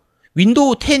없더라도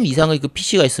윈도우 10 이상의 그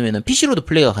PC가 있으면은 PC로도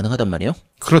플레이가 가능하단 말이에요.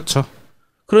 그렇죠.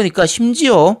 그러니까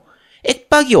심지어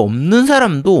액박이 없는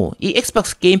사람도 이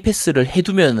엑스박스 게임 패스를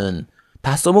해두면은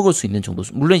다 써먹을 수 있는 정도.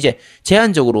 물론 이제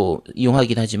제한적으로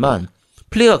이용하긴 하지만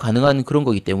플레이가 가능한 그런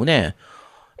거기 때문에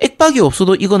액박이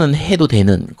없어도 이거는 해도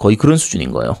되는 거의 그런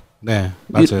수준인 거예요. 네,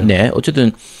 맞아요. 네,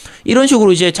 어쨌든 이런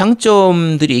식으로 이제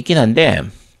장점들이 있긴 한데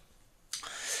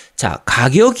자,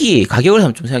 가격을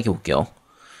한번 좀 생각해 볼게요.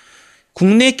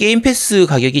 국내 게임 패스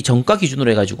가격이 정가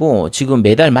기준으로 해가지고 지금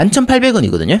매달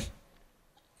 11,800원이거든요.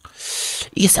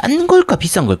 이게 싼 걸까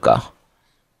비싼 걸까?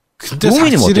 근데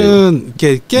사실은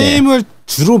이게 게임을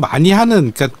주로 많이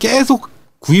하는, 그러니까 계속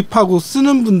구입하고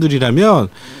쓰는 분들이라면,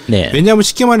 왜냐하면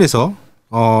쉽게 말해서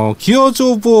기어즈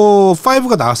오브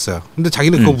 5가 나왔어요. 근데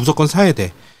자기는 그거 무조건 사야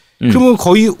돼. 그러면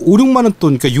거의 5, 6만 원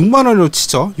돈, 그러니까 6만 원으로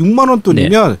치죠. 6만 원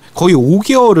돈이면 거의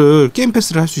 5개월을 게임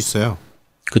패스를 할 수 있어요.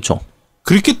 그렇죠.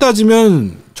 그렇게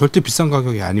따지면 절대 비싼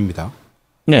가격이 아닙니다.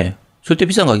 네, 절대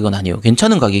비싼 가격은 아니에요.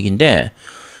 괜찮은 가격인데,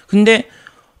 근데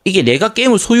이게 내가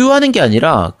게임을 소유하는 게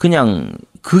아니라 그냥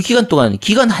그 기간 동안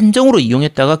기간 한정으로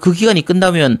이용했다가 그 기간이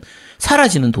끝나면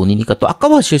사라지는 돈이니까 또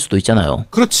아까워하실 수도 있잖아요.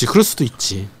 그렇지, 그럴 수도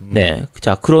있지. 네,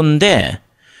 자 그런데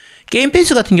게임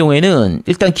패스 같은 경우에는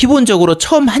일단 기본적으로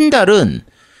처음 한 달은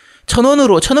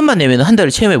 1,000원만 내면 한 달을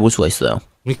체험해 볼 수가 있어요.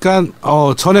 그러니까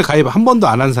전에 가입 한 번도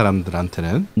안 한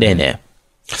사람들한테는 네네.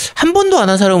 한 번도 안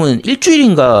한 사람은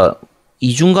일주일인가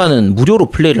 2주간은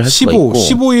무료로 플레이를 할 수가 있고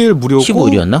 15일 무료고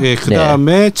 15일이었나? 네, 그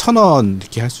다음에 1,000원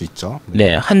이렇게 할 수 있죠.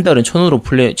 네, 한 달은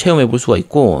 1,000원으로 체험해 볼 수가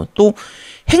있고 또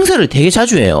행사를 되게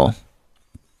자주 해요.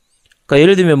 그러니까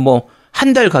예를 들면 뭐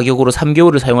한 달 가격으로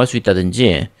 3개월을 사용할 수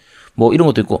있다든지 뭐 이런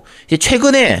것도 있고 이제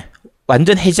최근에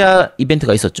완전 해자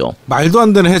이벤트가 있었죠. 말도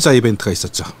안 되는 해자 이벤트가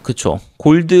있었죠. 그렇죠.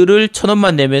 골드를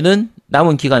 1,000원만 내면은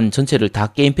남은 기간 전체를 다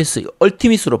게임 패스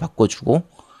얼티밋으로 바꿔주고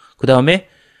그 다음에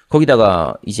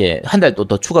거기다가 이제 한 달 또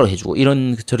더 추가로 해주고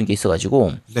이런 저런 게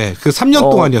있어가지고 네, 그 3년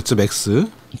동안이었죠 맥스.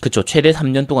 그렇죠. 최대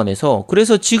 3년 동안 해서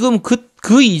그래서 지금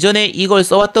그 이전에 이걸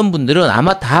써왔던 분들은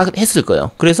아마 다 했을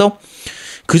거예요. 그래서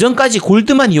그 전까지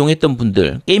골드만 이용했던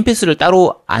분들, 게임 패스를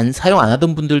따로 사용 안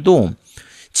하던 분들도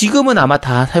지금은 아마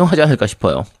다 사용하지 않을까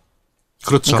싶어요.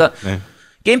 그렇죠. 그러니까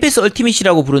게임 패스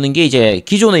얼티밋이라고 부르는 게 이제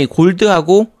기존의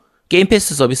골드하고 게임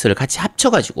패스 서비스를 같이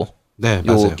합쳐가지고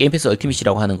맞아요. 게임 패스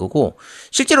얼티밋이라고 하는 거고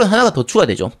실제로는 하나가 더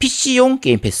추가되죠. PC용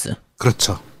게임 패스.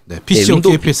 그렇죠. PC용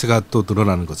게임 패스가 또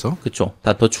늘어나는 거죠. 그렇죠.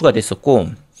 다 더 추가됐었고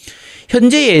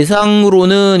현재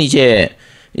예상으로는 이제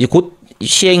곧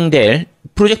시행될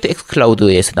프로젝트 X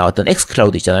클라우드에서 나왔던 X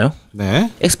클라우드 있잖아요. 네.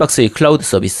 엑스박스의 클라우드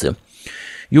서비스.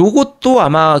 요것도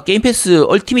아마 게임 패스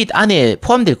얼티밋 안에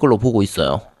포함될 걸로 보고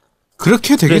있어요.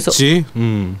 그렇게 되겠지.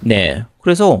 네.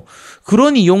 그래서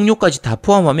그런 이용료까지 다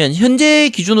포함하면 현재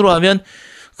기준으로 하면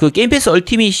그 게임 패스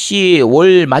얼티밋이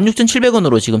월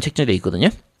 16,700원으로 지금 책정되어 있거든요.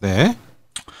 네.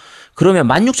 그러면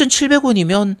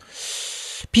 16,700원이면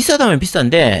비싸다면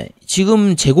비싼데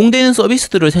지금 제공되는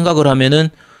서비스들을 생각을 하면은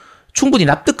충분히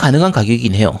납득 가능한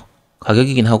가격이긴 해요.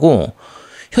 가격이긴 하고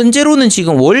현재로는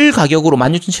지금 월 가격으로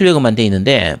 16,700원만 돼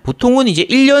있는데 보통은 이제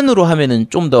 1년으로 하면은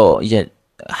좀 더 이제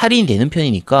할인이 되는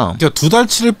편이니까. 그러니까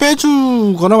 2달치를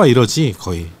빼주거나 막 이러지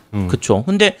거의. 그쵸.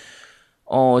 근데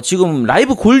지금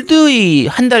라이브 골드의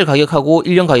한 달 가격하고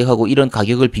 1년 가격하고 이런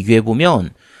가격을 비교해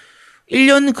보면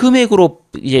 1년 금액으로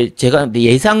이제 제가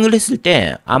예상을 했을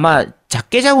때 아마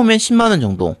작게 잡으면 10만 원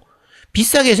정도,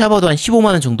 비싸게 잡아도 한 15만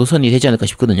원 정도 선이 되지 않을까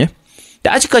싶거든요. 근데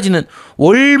아직까지는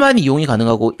월만 이용이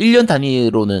가능하고 1년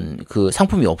단위로는 그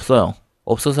상품이 없어요.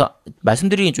 없어서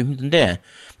말씀드리긴 좀 힘든데,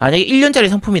 만약에 1년짜리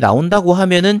상품이 나온다고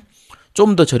하면은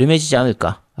좀 더 저렴해지지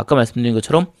않을까. 아까 말씀드린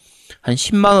것처럼 한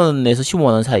 10만 원에서 15만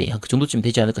원 사이, 그 정도쯤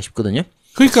되지 않을까 싶거든요.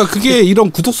 그러니까 그게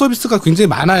이런 구독 서비스가 굉장히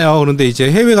많아요. 그런데 이제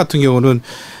해외 같은 경우는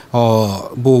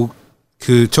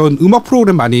전 음악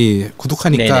프로그램 많이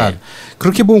구독하니까 네네.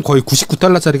 그렇게 보면 거의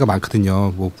 99달러짜리가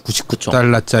많거든요. 뭐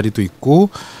 99달러짜리도 있고,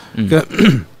 그러니까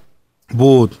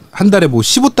뭐 한 달에 뭐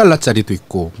 15달러짜리도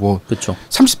있고, 뭐 그쵸.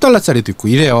 30달러짜리도 있고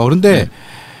이래요. 그런데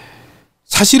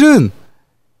사실은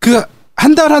그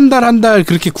한 달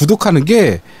그렇게 구독하는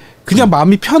게 그냥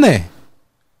마음이 편해.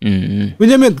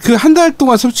 왜냐면 그 한 달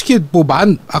동안 솔직히 뭐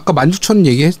아까 16,000원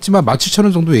얘기했지만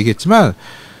 17,000원 정도 얘기했지만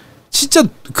진짜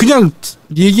그냥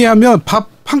얘기하면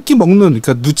밥 한 끼 먹는,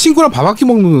 그러니까 친구랑 밥 한 끼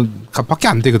먹는 값밖에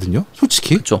안 되거든요.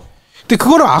 솔직히. 그렇죠. 근데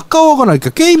그거를 아까워하거나, 그러니까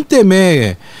게임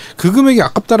때문에 그 금액이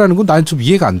아깝다라는 건 나는 좀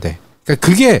이해가 안 돼. 그러니까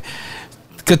그게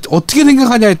어떻게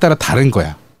생각하냐에 따라 다른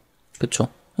거야. 그렇죠.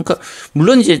 그러니까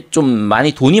물론 이제 좀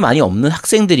돈이 많이 없는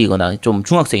학생들이거나 좀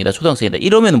중학생이다 초등학생이다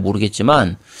이러면은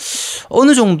모르겠지만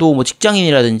어느 정도 뭐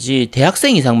직장인이라든지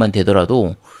대학생 이상만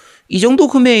되더라도 이 정도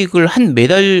금액을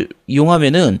매달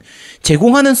이용하면은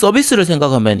제공하는 서비스를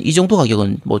생각하면 이 정도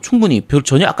가격은 뭐 충분히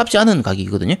전혀 아깝지 않은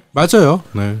가격이거든요. 맞아요.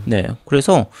 네.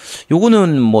 그래서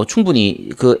요거는 뭐 충분히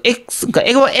그러니까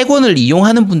액원을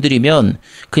이용하는 분들이면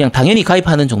그냥 당연히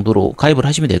가입하는 정도로 가입을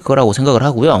하시면 될 거라고 생각을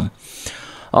하고요.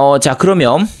 자,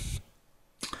 그러면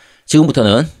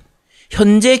지금부터는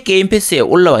현재 게임 패스에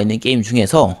올라와 있는 게임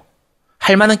중에서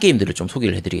할 만한 게임들을 좀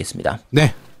소개를 해드리겠습니다.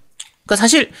 네. 그러니까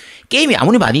사실 게임이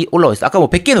아무리 많이 올라와 있어, 아까 뭐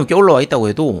 100개 넘게 올라와 있다고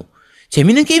해도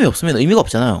재밌는 게임이 없으면 의미가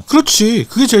없잖아요. 그렇지.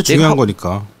 그게 제일 중요한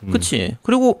거니까. 그렇지.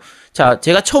 그리고 자,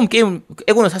 제가 처음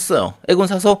액원을 샀어요. 액원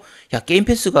사서 야, 게임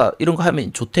패스가 이런 거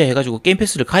하면 좋대 해가지고 게임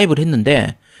패스를 가입을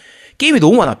했는데 게임이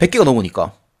너무 많아. 100개가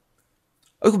넘으니까.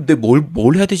 그럼 내가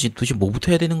뭘 해야 되지? 도대체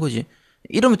뭐부터 해야 되는 거지?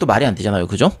 이러면 또 말이 안 되잖아요.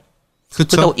 그죠?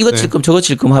 그렇죠. 그렇다고 이거 칠끔 저거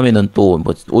칠끔 하면은 또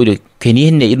뭐 오히려 괜히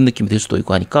했네 이런 느낌이 들 수도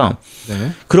있고 하니까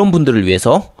네. 그런 분들을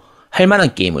위해서 할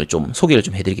만한 게임을 좀 소개를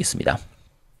좀 해드리겠습니다.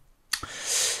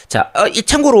 자,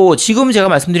 참고로 지금 제가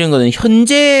말씀드리는 거는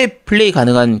현재 플레이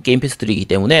가능한 게임 패스들이기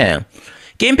때문에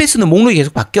게임 패스는 목록이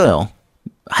계속 바뀌어요.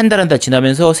 한 달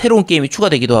지나면서 새로운 게임이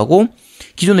추가되기도 하고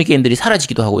기존의 게임들이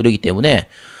사라지기도 하고 이러기 때문에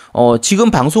지금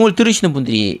방송을 들으시는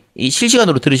분들이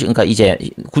실시간으로 그러니까 이제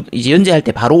연재할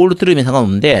때 바로 들으면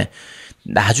상관없는데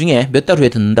나중에 몇 달 후에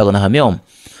듣는다거나 하면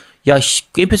야,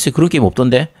 게임 패스에 그런 게임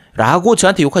없던데? 라고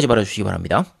저한테 욕하지 말아주시기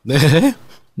바랍니다. 네.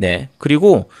 네.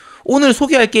 그리고 오늘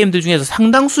소개할 게임들 중에서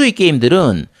상당수의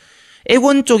게임들은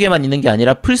액원 쪽에만 있는 게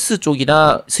아니라 플스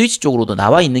쪽이나 스위치 쪽으로도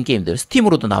나와 있는 게임들,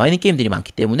 스팀으로도 나와 있는 게임들이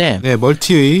많기 때문에 네,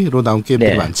 멀티로 나온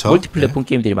게임들이 많죠. 멀티 플랫폼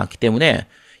게임들이 많기 때문에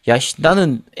야,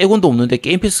 나는 액원도 없는데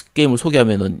게임 패스 게임을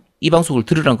소개하면은 이 방송을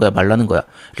들으라는 거야, 말라는 거야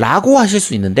라고 하실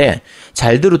수 있는데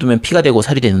잘 들어두면 피가 되고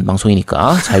살이 되는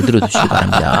방송이니까 잘 들어두시기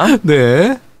바랍니다.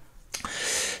 네.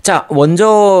 자,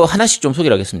 먼저 하나씩 좀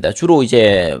소개를 하겠습니다. 주로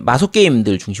이제 마소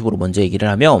게임들 중심으로 먼저 얘기를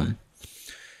하면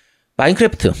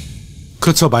마인크래프트.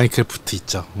 그렇죠. 마인크래프트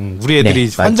있죠. 우리 애들이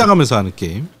네, 환장하면서 하는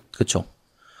게임. 그렇죠.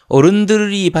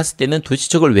 어른들이 봤을 때는 도대체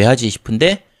저걸 왜 하지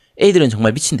싶은데 애들은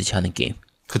정말 미친 듯이 하는 게임.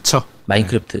 그렇죠.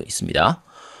 마인크래프트 있습니다.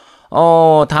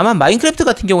 다만 마인크래프트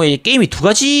같은 경우에 게임이 두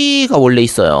가지가 원래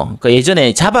있어요. 그러니까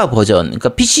예전에 자바 버전, 그러니까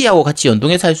PC하고 같이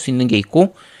연동해서 할 수 있는 게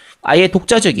있고 아예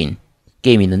독자적인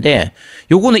게임이 있는데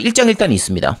요거는 일장일단이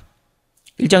있습니다.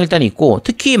 일장일단이 있고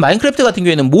특히 마인크래프트 같은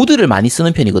경우에는 모드를 많이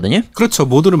쓰는 편이거든요. 그렇죠.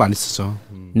 모드를 많이 쓰죠.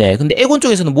 네, 근데 액원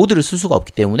쪽에서는 모드를 쓸 수가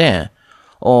없기 때문에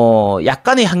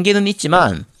약간의 한계는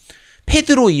있지만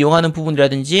패드로 이용하는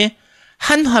부분이라든지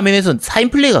한 화면에서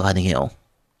 4인 플레이가 가능해요.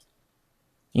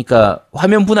 그러니까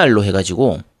화면 분할로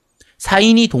해가지고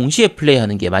 4인이 동시에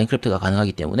플레이하는 게 마인크래프트가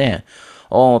가능하기 때문에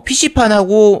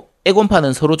PC판하고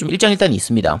액원판은 서로 좀 일장일단이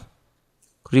있습니다.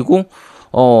 그리고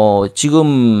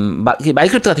지금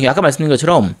마인크래프트 같은 경우 아까 말씀드린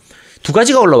것처럼 두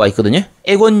가지가 올라와 있거든요.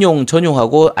 액원용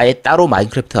전용하고 아예 따로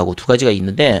마인크래프트하고 두 가지가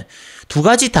있는데 두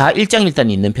가지 다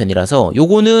일장일단이 있는 편이라서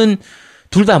요거는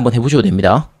둘 다 한번 해보셔도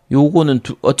됩니다. 요거는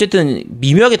어쨌든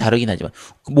미묘하게 다르긴 하지만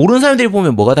모르는 사람들이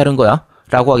보면 뭐가 다른 거야?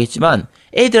 라고 하겠지만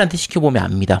애들한테 시켜보면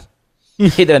압니다.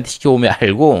 애들한테 시켜보면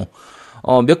알고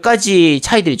몇 가지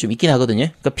차이들이 좀 있긴 하거든요.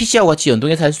 그러니까 PC하고 같이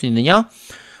연동해서 할 수 있느냐?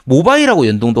 모바일하고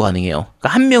연동도 가능해요. 그러니까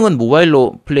한 명은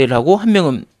모바일로 플레이를 하고 한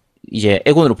명은 이제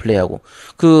에곤으로 플레이하고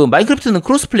그 마인크래프트는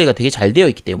크로스 플레이가 되게 잘 되어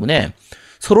있기 때문에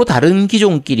서로 다른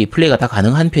기종끼리 플레이가 다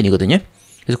가능한 편이거든요.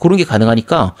 그래서 그런 게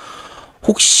가능하니까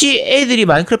혹시 애들이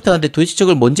마인크래프트 하는데 도대체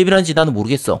저걸 뭔 재미라는지 나는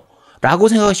모르겠어 라고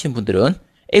생각하시는 분들은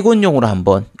에곤용으로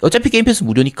한번 어차피 게임 패스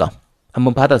무료니까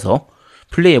한번 받아서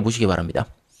플레이해 보시기 바랍니다.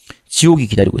 지옥이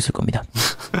기다리고 있을 겁니다.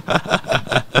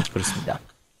 그렇습니다.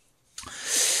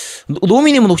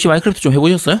 노미님은 혹시 마인크래프트 좀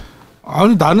해보셨어요?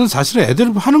 아니 나는 사실은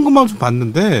애들 하는 것만 좀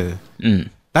봤는데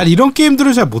난 이런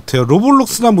게임들을 잘 못해요.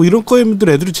 로블록스나 뭐 이런 게임들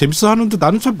애들이 재밌어 하는데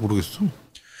나는 잘 모르겠어.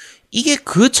 이게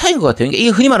그 차이인 것 같아요. 이게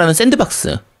흔히 말하는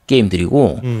샌드박스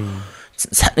게임들이고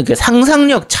그러니까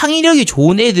상상력, 창의력이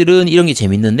좋은 애들은 이런 게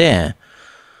재밌는데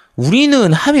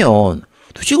우리는 하면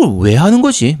도대체 이걸 왜 하는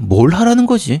거지? 뭘 하라는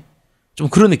거지? 좀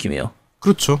그런 느낌이에요.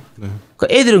 그렇죠. 네.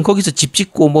 그러니까 애들은 거기서 집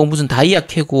짓고 뭐 무슨 다이아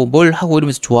캐고 뭘 하고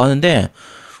이러면서 좋아하는데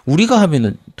우리가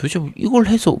하면은 도대체 이걸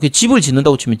해서 집을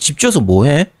짓는다고 치면 집 지어서 뭐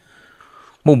해?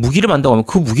 뭐 무기를 만든다고 하면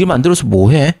그 무기를 만들어서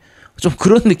뭐 해? 좀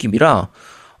그런 느낌이라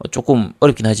조금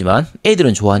어렵긴 하지만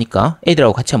애들은 좋아하니까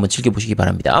애들하고 같이 한번 즐겨보시기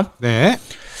바랍니다. 네.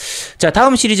 자,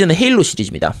 다음 시리즈는 헤일로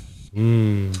시리즈입니다.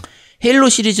 헤일로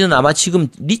시리즈는 아마 지금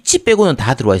리치 빼고는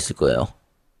다 들어와 있을 거예요.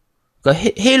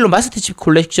 그러니까 헤일로 마스터칩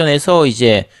콜렉션에서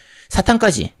이제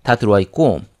사탄까지 다 들어와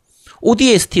있고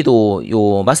ODST도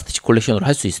요 마스터칩 콜렉션으로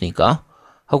할 수 있으니까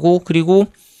하고 그리고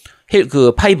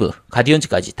그 5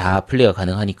 가디언즈까지 다 플레이가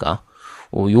가능하니까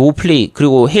요 플레이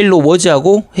그리고 헤일로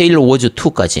워즈하고 헤일로 워즈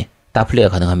 2까지 다 플레이가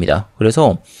가능합니다.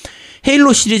 그래서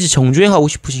헤일로 시리즈 정주행하고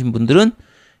싶으신 분들은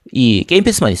이 게임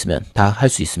패스만 있으면 다 할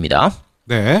수 있습니다.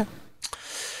 네.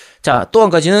 자, 또 한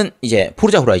가지는 이제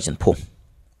포르자 호라이즌 4.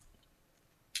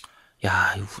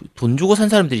 야, 돈 주고 산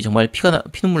사람들이 정말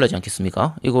피눈물 나지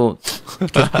않겠습니까? 이거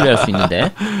계속 플레이할 수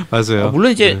있는데. 맞아요.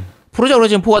 물론 이제 네. 포르자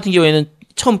호라이즌 4 같은 경우에는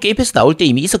처음 게임 패스 나올 때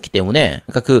이미 있었기 때문에,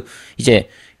 그러니까 그 이제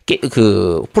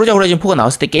그 포르자 호라이즌 4가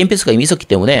나왔을 때 게임 패스가 이미 있었기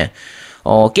때문에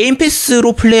게임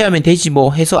패스로 플레이하면 되지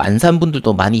뭐 해서 안 산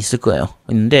분들도 많이 있을 거예요.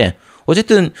 있는데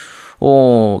어쨌든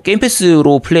게임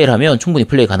패스로 플레이를 하면 충분히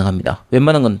플레이 가능합니다.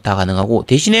 웬만한 건 다 가능하고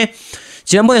대신에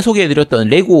지난번에 소개해드렸던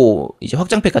레고 이제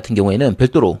확장팩 같은 경우에는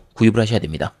별도로 구입을 하셔야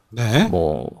됩니다. 네.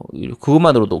 뭐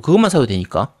그것만 사도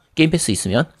되니까 게임 패스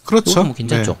있으면 그렇죠. 뭐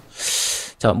괜찮죠.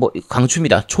 네. 자, 뭐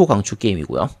강추입니다. 초강추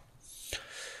게임이고요.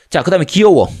 자, 그다음에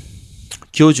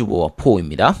기어즈 오버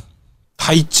 4입니다.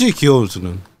 다 있지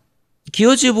기어즈는.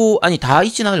 기어즈 오버 아니 다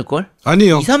있진 않을 걸?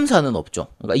 아니요. 2, 3, 4는 없죠.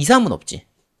 그러니까 2, 3은 없지.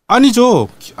 아니죠.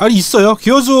 아니 있어요.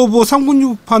 기어즈 오버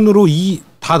 396판으로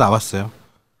다 나왔어요.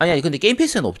 아니 근데 게임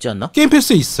패스는 없지 않나? 게임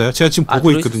패스에 있어요. 제가 지금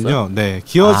보고 있거든요. 네.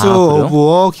 기어즈 오브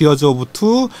워, 기어즈 오브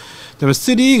 2, 그다음에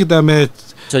 3, 그다음에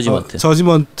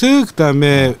저지먼트,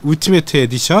 그다음에 울티메트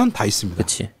에디션 다 있습니다.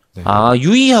 그렇지. 네. 아,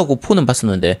 유이하고 4는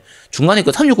봤었는데 중간에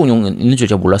그 3606은 있는 줄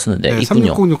제가 몰랐었는데 네,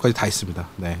 있군요. 3606까지 다 있습니다.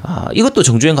 네. 아, 이것도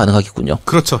정주행 가능하겠군요.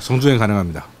 그렇죠. 정주행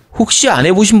가능합니다. 혹시 안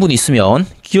해보신 분 있으면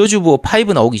기어즈 오브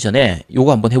 5 나오기 전에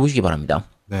요거 한번 해보시기 바랍니다.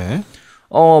 네.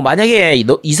 만약에 2,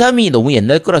 3이 너무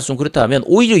옛날 거라서 좀 그렇다 하면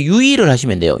오히려 유이를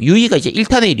하시면 돼요. 유이가 이제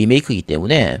 1탄의 리메이크이기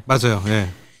때문에 맞아요. 네.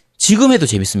 지금 해도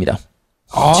재밌습니다.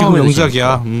 아, 지금 해도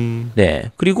명작이야.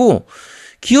 네. 그리고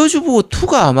기어즈 오브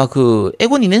 2가 아마 그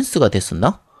에곤 이넨스가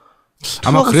됐었나?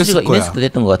 아마 그랬을 거야. 이넨스가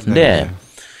됐던 것 같은데 네.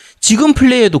 지금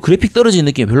플레이해도 그래픽 떨어지는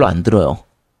느낌이 별로 안 들어요.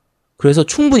 그래서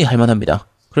충분히 할만합니다.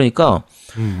 그러니까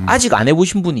아직 안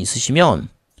해보신 분이 있으시면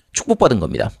축복받은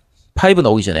겁니다. 5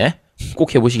 나오기 전에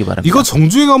꼭 해보시기 바랍니다. 이거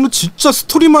정주행하면 진짜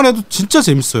스토리만 해도 진짜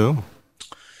재밌어요.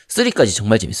 3까지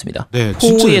정말 재밌습니다. 네,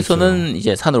 4에서는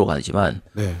이제 산으로 가지만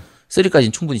네.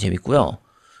 3까지는 충분히 재밌고요.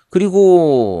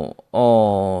 그리고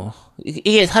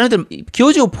이게 사람들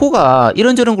기어즈 오브 4가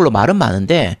이런저런 걸로 말은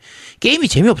많은데 게임이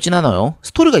재미없진 않아요.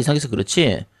 스토리가 이상해서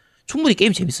그렇지 충분히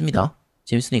게임 재밌습니다.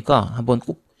 재밌으니까 한번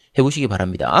꼭 해보시기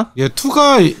바랍니다. 예,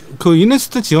 2가 그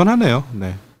이네스트 지원하네요.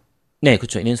 네. 네,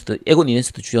 그렇죠. 에곤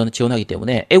이넨스트 지원하기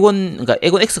때문에 그러니까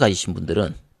에곤 X 가지신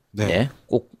분들은 네,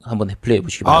 꼭 한번 플레이해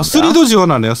보시기 바랍니다. 3도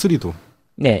지원하네요. 3도.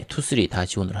 네, 2, 3 다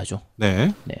지원을 하죠.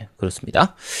 네. 네,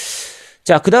 그렇습니다.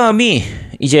 자, 그다음이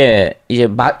이제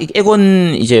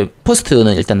에곤 이제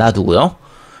퍼스트는 일단 놔두고요.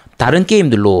 다른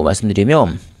게임들로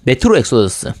말씀드리면 메트로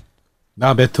엑소더스.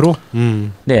 메트로?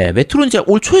 네, 메트로는 이제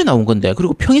올 초에 나온 건데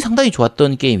그리고 평이 상당히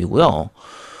좋았던 게임이고요.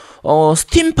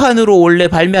 스팀판으로 원래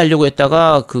발매하려고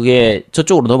했다가 그게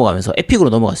저쪽으로 넘어가면서 에픽으로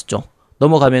넘어갔었죠.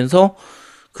 넘어가면서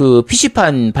그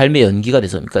PC판 발매 연기가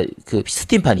돼서 그러니까 그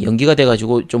스팀판이 연기가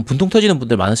돼가지고 좀 분통 터지는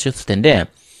분들 많으셨을 텐데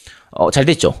잘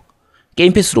됐죠.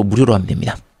 게임 패스로 무료로 하면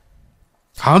됩니다.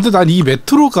 아, 근데 난 이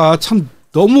메트로가 참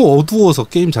너무 어두워서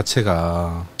게임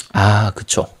자체가. 아,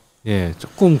 그쵸. 예,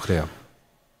 조금 그래요.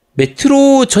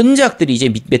 메트로 전작들이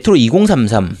이제 메트로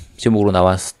 2033 제목으로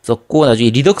나왔었고 나중에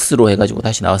리덕스로 해가지고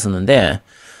다시 나왔었는데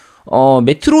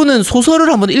메트로는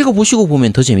소설을 한번 읽어보시고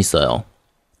보면 더 재밌어요.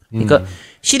 그러니까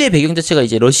시대 배경 자체가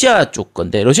이제 러시아 쪽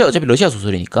건데 어차피 러시아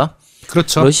소설이니까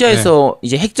그렇죠. 러시아에서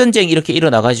이제 핵전쟁 이렇게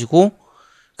일어나가지고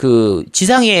그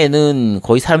지상에는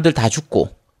거의 사람들 다 죽고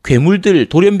괴물들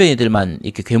돌연변이들만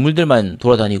이렇게 괴물들만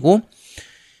돌아다니고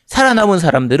살아남은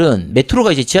사람들은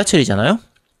메트로가 이제 지하철이잖아요.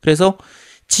 그래서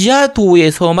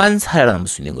지하도에서만 살아남을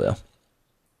수 있는 거예요.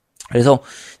 그래서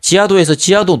지하도에서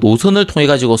지하도 노선을 통해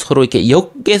가지고 서로 이렇게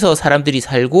역에서 사람들이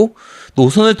살고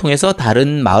노선을 통해서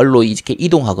다른 마을로 이렇게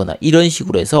이동하거나 이런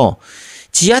식으로 해서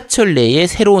지하철 내에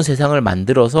새로운 세상을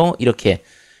만들어서 이렇게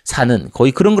사는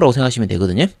거의 그런 거라고 생각하시면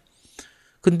되거든요.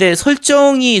 근데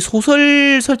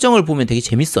소설 설정을 보면 되게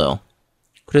재밌어요.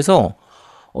 그래서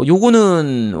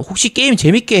요거는 혹시 게임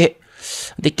재밌게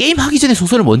근데 게임 하기 전에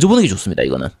소설을 먼저 보는 게 좋습니다.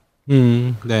 이거는.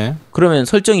 네. 그러면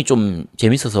설정이 좀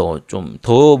재밌어서 좀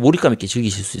더 몰입감 있게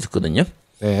즐기실 수 있거든요.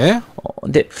 네.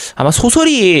 근데 아마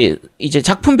소설이 이제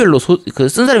작품별로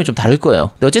쓴 사람이 좀 다를 거예요.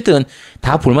 근데 어쨌든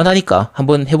다 볼만하니까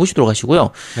한번 해보시도록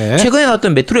하시고요. 네. 최근에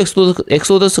나왔던 메트로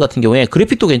엑소더스 같은 경우에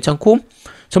그래픽도 괜찮고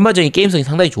전반적인 게임성이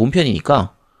상당히 좋은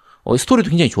편이니까 스토리도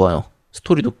굉장히 좋아요.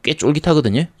 스토리도 꽤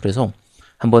쫄깃하거든요. 그래서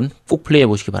한번 꼭 플레이해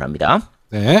보시기 바랍니다.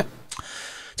 네.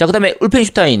 자, 그 다음에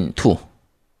울펜슈타인 2.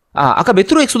 아까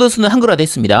메트로 엑소더스는 한글화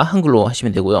됐습니다. 한글로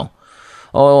하시면 되고요.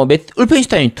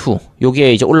 울펜슈타인 2.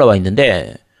 요게 이제 올라와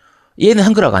있는데, 얘는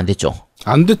한글화가 안 됐죠.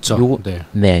 안 됐죠.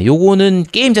 네. 요거는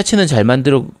게임 자체는 잘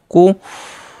만들었고,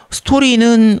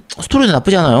 스토리는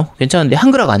나쁘지 않아요. 괜찮은데,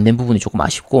 한글화가 안 된 부분이 조금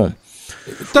아쉽고,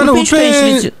 일단은 울펜슈타인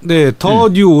시리즈, 네, 더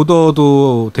뉴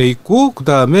오더도 돼 있고, 그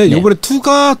다음에 요번에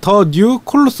 2가 더 뉴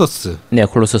콜로서스. 네,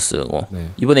 콜로서스고. 네.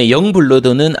 이번에 영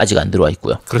블러드는 아직 안 들어와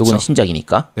있고요. 그렇죠. 요거는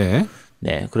신작이니까. 네.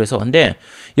 네, 그래서 근데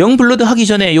영 블러드 하기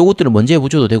전에 요것들을 먼저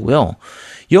해보셔도 되고요.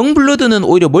 영 블러드는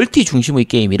오히려 멀티 중심의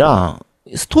게임이라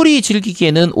스토리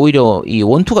즐기기에는 오히려 이 1,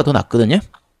 2가 더 낫거든요.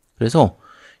 그래서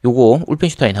요거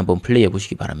울펜슈타인 한번 플레이해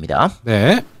보시기 바랍니다.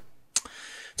 네.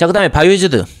 자, 그 다음에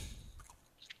바이오헤자드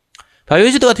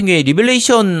같은 경우에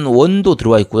리벨레이션 1도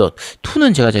들어와 있고요.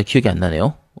 2는 제가 잘 기억이 안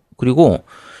나네요. 그리고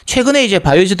최근에 이제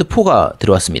바이오헤자드 4가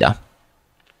들어왔습니다.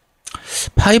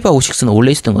 5하고 6는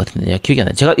원래 있었던 것 같은데 기억이 안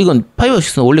나요. 제가 이건 5하고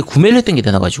 6는 원래 구매를 했던 게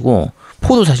되나가지고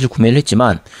 4도 사실 구매를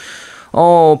했지만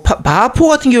바4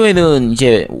 같은 경우에는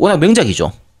이제 워낙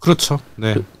명작이죠. 그렇죠.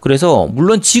 네. 그래서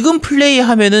물론 지금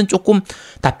플레이하면은 조금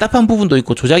답답한 부분도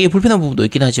있고 조작이 불편한 부분도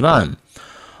있긴 하지만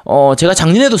제가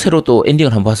작년에도 새로 또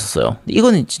엔딩을 한번 봤었어요.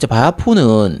 이거는 진짜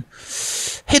바하포는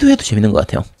해도 재밌는 것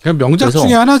같아요. 그냥 명작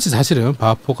중에 하나지 사실은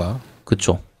바하포가.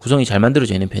 그렇죠. 구성이 잘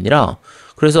만들어져 있는 편이라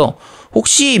그래서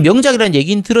혹시 명작이라는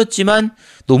얘기는 들었지만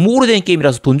너무 오래된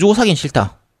게임이라서 돈 주고 사긴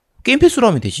싫다. 게임패스로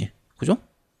하면 되지. 그죠?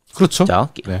 그렇죠. 자,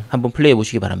 네. 한번 플레이해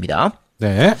보시기 바랍니다.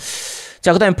 네.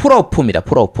 자, 그 다음에 폴아웃4입니다.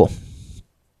 폴아웃4.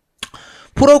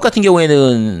 폴아웃 같은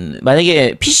경우에는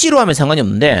만약에 PC로 하면 상관이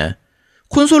없는데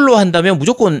콘솔로 한다면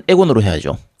무조건 액원으로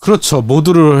해야죠. 그렇죠.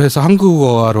 모드를 해서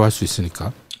한국어로 할 수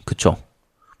있으니까. 그렇죠.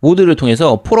 모드를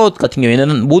통해서 폴아웃 같은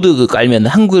경우에는 모드 깔면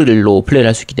한글로 플레이를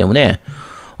할 수 있기 때문에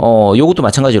요것도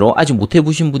마찬가지로 아직 못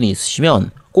해보신 분이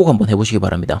있으시면 꼭 한번 해보시기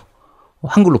바랍니다.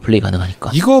 한글로 플레이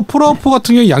가능하니까. 이거 폴아웃4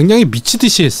 같은 경우 양양이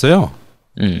미치듯이 했어요.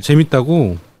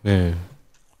 재밌다고 네.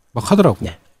 막 하더라고.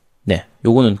 네.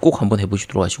 요거는 꼭 한번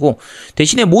해보시도록 하시고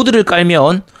대신에 모드를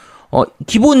깔면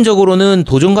기본적으로는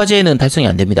도전 과제는 달성이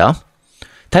안 됩니다.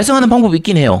 달성하는 방법이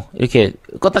있긴 해요. 이렇게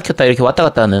껐다 켰다 이렇게 왔다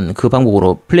갔다 하는 그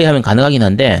방법으로 플레이하면 가능하긴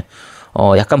한데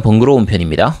약간 번거로운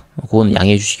편입니다. 그건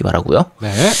양해해 주시기 바라고요.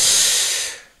 네.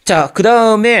 자, 그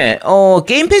다음에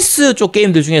게임패스 쪽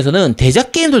게임들 중에서는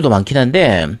대작 게임들도 많긴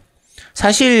한데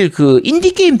사실 그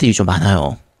인디 게임들이 좀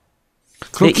많아요.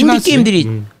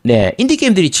 인디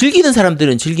게임들이 즐기는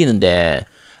사람들은 즐기는데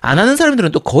안 하는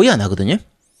사람들은 또 거의 안 하거든요.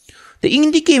 근데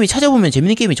인디 게임이 찾아보면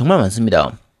재밌는 게임이 정말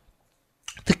많습니다.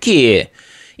 특히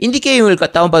인디 게임을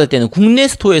다운받을 때는 국내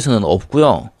스토어에서는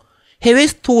없고요. 해외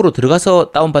스토어로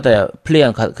들어가서 다운받아야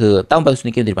다운받을 수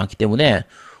있는 게임들이 많기 때문에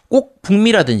꼭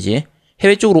북미라든지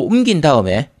해외 쪽으로 옮긴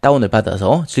다음에 다운을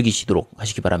받아서 즐기시도록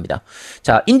하시기 바랍니다.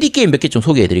 자, 인디 게임 몇 개 좀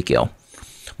소개해 드릴게요.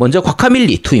 먼저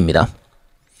과카밀리 2입니다.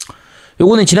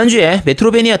 요거는 지난주에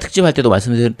메트로베니아 특집 할 때도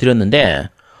말씀드렸는데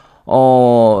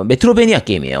메트로베니아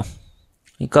게임이에요.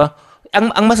 그러니까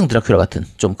악마성 드라큘라 같은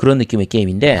좀 그런 느낌의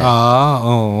게임인데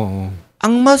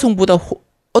악마성보다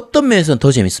어떤 면에서는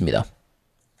더 재밌습니다.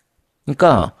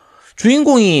 그러니까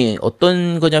주인공이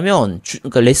어떤 거냐면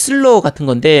그러니까 레슬러 같은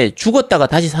건데 죽었다가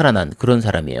다시 살아난 그런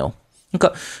사람이에요.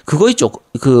 그러니까 그거 있죠.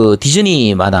 그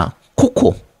디즈니 만화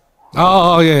코코.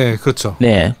 예, 그렇죠.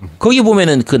 네. 거기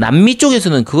보면은 그 남미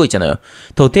쪽에서는 그거 있잖아요.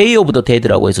 더 데이 오브 더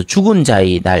데드라고 해서 죽은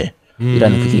자의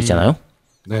날이라는 그게 있잖아요.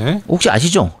 네. 혹시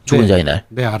아시죠? 죽은 자의 날.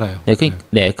 네, 알아요.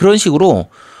 네, 그런 식으로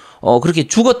그렇게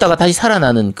죽었다가 다시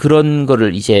살아나는 그런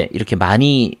거를 이제 이렇게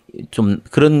많이 좀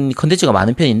그런 컨텐츠가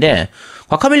많은 편인데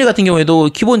과카멜리 같은 경우에도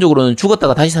기본적으로는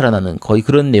죽었다가 다시 살아나는 거의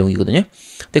그런 내용이거든요.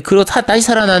 근데 다시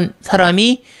살아난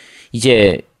사람이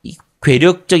이제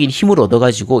괴력적인 힘을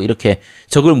얻어가지고 이렇게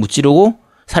적을 무찌르고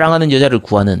사랑하는 여자를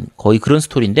구하는 거의 그런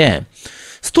스토리인데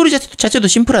스토리 자체도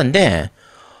심플한데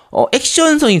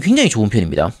액션성이 굉장히 좋은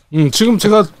편입니다. 지금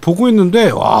제가 보고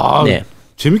있는데 와 네.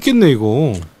 재밌겠네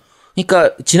이거.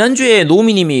 그러니까 지난주에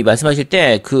노우미님이 말씀하실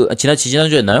때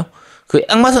지난주였나요? 그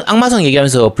악마성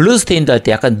얘기하면서 블러드스테인드 할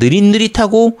때 약간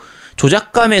느릿느릿하고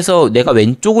조작감에서 내가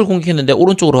왼쪽을 공격했는데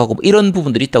오른쪽으로 하고 이런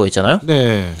부분들이 있다고 했잖아요.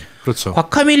 네, 그렇죠.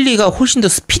 과카밀리가 훨씬 더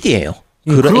스피디해요.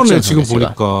 그러네 지금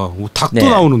보니까 닭도 네.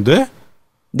 나오는데.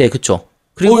 네, 그렇죠.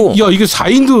 그리고 야 이게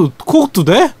 4인도 코업도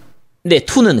돼? 네,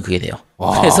 2는 그게 돼요.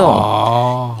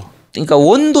 그래서 그러니까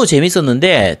 1도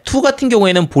재밌었는데 2 같은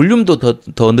경우에는 볼륨도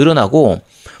더 늘어나고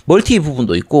멀티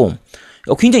부분도 있고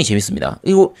굉장히 재밌습니다.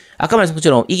 그리고 아까 말씀드린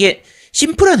것처럼 이게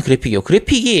심플한 그래픽이에요.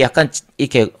 그래픽이 약간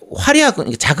이렇게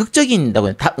화려하고 자극적인다고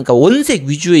해요. 그러니까 원색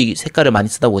위주의 색깔을 많이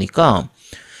쓰다 보니까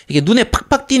이게 눈에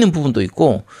팍팍 띄는 부분도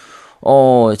있고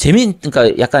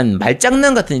그러니까 약간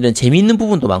말장난 같은 이런 재미있는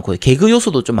부분도 많고 개그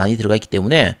요소도 좀 많이 들어가 있기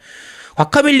때문에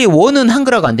과카밀리 1은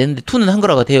한글화가 안 되는데 2는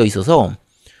한글화가 되어 있어서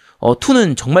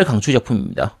 2는 정말 강추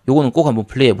작품입니다. 요거는 꼭 한번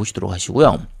플레이해 보시도록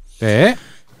하시고요. 네.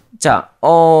 자,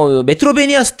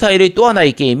 메트로베니아 스타일의 또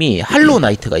하나의 게임이 할로우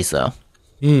나이트가 있어요.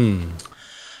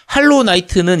 할로우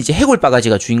나이트는 이제 해골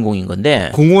바가지가 주인공인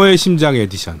건데 공허의 심장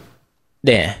에디션.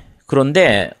 네.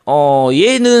 그런데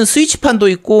얘는 스위치판도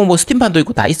있고 뭐 스팀판도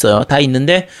있고 다 있어요. 다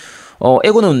있는데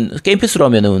이거는 게임패스로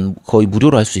하면은 거의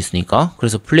무료로 할 수 있으니까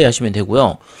그래서 플레이하시면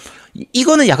되고요.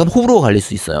 이거는 약간 호불호가 갈릴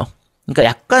수 있어요. 그러니까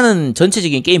약간은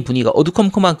전체적인 게임 분위기가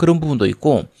어두컴컴한 그런 부분도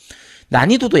있고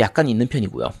난이도도 약간 있는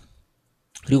편이고요.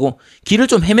 그리고 길을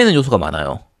좀 헤매는 요소가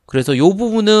많아요. 그래서 요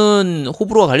부분은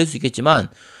호불호가 갈릴 수 있겠지만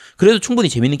그래도 충분히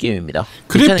재밌는 게임입니다.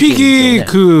 그래픽이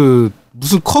그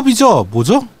무슨 컵이죠?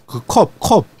 뭐죠? 그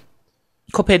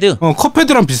컵헤드?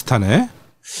 컵헤드랑 비슷하네.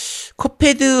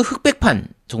 컵헤드 흑백판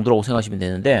정도라고 생각하시면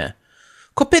되는데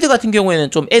컵헤드 같은 경우에는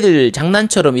좀 애들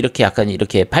장난처럼 이렇게 약간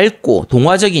이렇게 밝고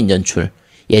동화적인 연출,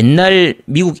 옛날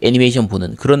미국 애니메이션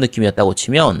보는 그런 느낌이었다고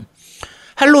치면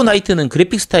할로우 나이트는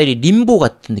그래픽 스타일이 림보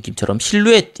같은 느낌처럼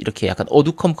실루엣 이렇게 약간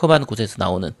어두컴컴한 곳에서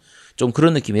나오는 좀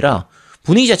그런 느낌이라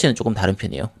분위기 자체는 조금 다른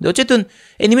편이에요. 근데 어쨌든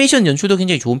애니메이션 연출도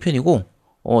굉장히 좋은 편이고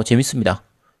재밌습니다.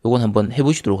 요건 한번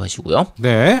해보시도록 하시고요.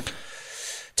 네.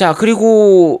 자,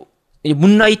 그리고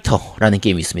문라이터라는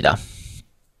게임이 있습니다.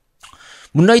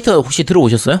 문라이터 혹시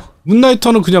들어보셨어요?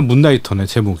 문라이터는 그냥 문라이터네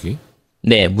제목이.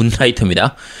 네,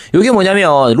 문라이터입니다. 요게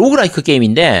뭐냐면 로그라이크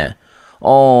게임인데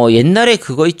옛날에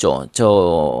그거 있죠.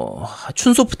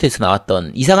 춘소프트에서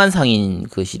나왔던 이상한 상인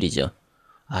그 시리즈.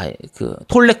 그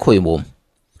톨레코의 몸.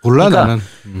 몰라 그러니까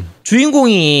나는.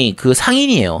 주인공이 그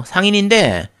상인이에요.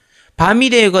 상인인데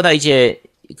밤이 되거나 이제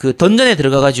그 던전에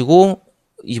들어가가지고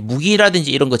이제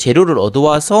무기라든지 이런 거 재료를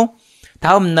얻어와서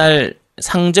다음날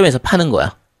상점에서 파는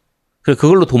거야. 그리고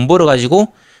그걸로 돈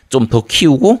벌어가지고 좀 더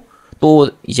키우고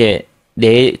또 이제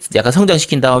약간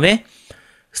성장시킨 다음에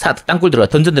땅굴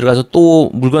던전 들어가서 또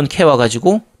물건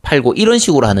캐와가지고 팔고 이런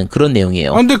식으로 하는 그런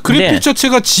내용이에요. 근데 그래픽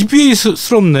자체가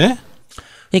GBA스럽네.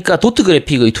 그러니까 도트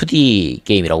그래픽의 2D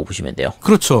게임이라고 보시면 돼요.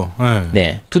 그렇죠.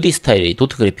 네, 2D 스타일의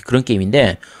도트 그래픽 그런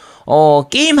게임인데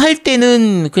게임 할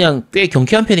때는 그냥 꽤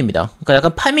경쾌한 편입니다. 그러니까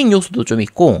약간 파밍 요소도 좀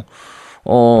있고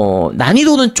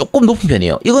난이도는 조금 높은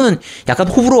편이에요. 이거는 약간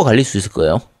호불호가 갈릴 수 있을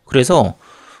거예요. 그래서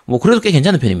뭐 그래도 꽤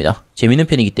괜찮은 편입니다. 재밌는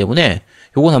편이기 때문에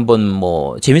요건 한번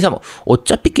뭐 재미삼아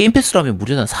어차피 게임 패스로 하면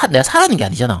무료잖아. 내가 사라는 게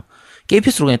아니잖아. 게임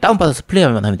패스로 그냥 다운받아서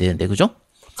플레이하면 하면 되는데 그죠?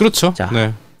 그렇죠. 자,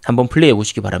 네. 한번 플레이해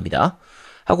보시기 바랍니다.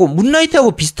 하고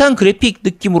문라이트하고 비슷한 그래픽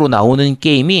느낌으로 나오는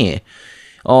게임이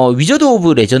위저드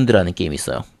오브 레전드라는 게임이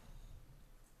있어요.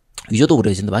 위저드 오브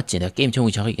레전드 맞지? 내가 게임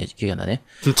제목이 정확히 기억이 안 나네.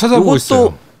 좀 찾아보고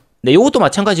있어요. 네, 요것도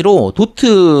마찬가지로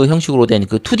도트 형식으로 된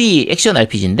그 2D 액션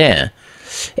RPG인데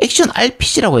액션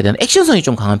RPG라고 해야 되나? 액션성이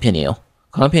좀 강한 편이에요.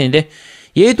 강한 편인데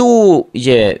얘도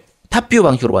이제 탑뷰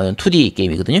방식으로 가는 2D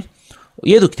게임이거든요.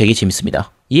 얘도 되게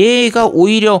재밌습니다. 얘가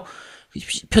오히려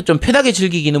좀 편하게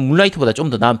즐기기는 문라이트보다 좀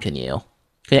더 나은 편이에요.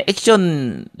 그냥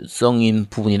액션성인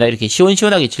부분이나 이렇게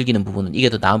시원시원하게 즐기는 부분은 이게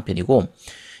더 나은 편이고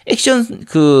액션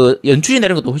그 연출이나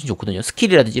이런 것도 훨씬 좋거든요.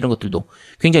 스킬이라든지 이런 것들도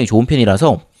굉장히 좋은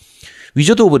편이라서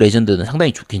위저드 오브 레전드는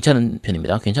상당히 괜찮은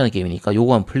편입니다. 괜찮은 게임이니까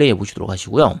요거 한번 플레이해 보시도록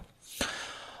하시고요.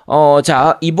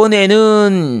 자,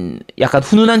 이번에는 약간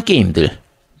훈훈한 게임들,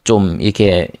 좀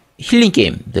이렇게 힐링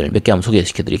게임들 몇 개 한번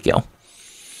소개시켜 드릴게요.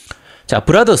 자,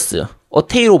 브라더스, A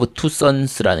Tale of Two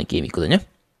Sons라는 게임이 있거든요.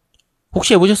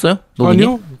 혹시 해보셨어요? 노미님?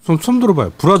 아니요, 좀 처음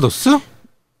들어봐요. 브라더스?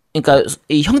 그러니까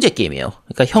이 형제 게임이에요.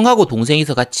 그러니까 형하고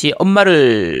동생이서 같이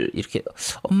엄마를 이렇게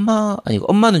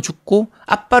엄마는 죽고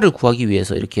아빠를 구하기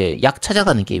위해서 이렇게 약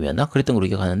찾아가는 게임이었나? 그랬던 걸로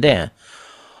기억하는데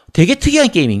되게 특이한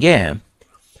게임인 게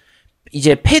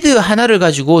이제 패드 하나를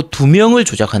가지고 두 명을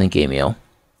조작하는 게임이에요.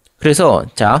 그래서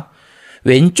자,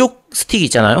 왼쪽 스틱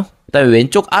있잖아요. 그다음에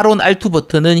왼쪽 R1, R2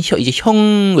 버튼은 이제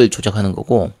형을 조작하는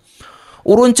거고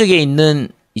오른쪽에 있는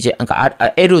이제 그러니까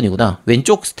L1이구나.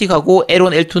 왼쪽 스틱하고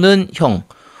L1, L2는 형,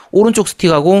 오른쪽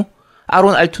스틱하고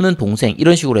R1, R2는 동생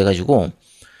이런 식으로 해가지고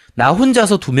나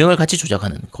혼자서 두 명을 같이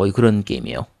조작하는 거의 그런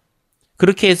게임이에요.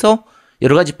 그렇게 해서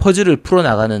여러 가지 퍼즐을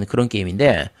풀어나가는 그런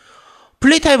게임인데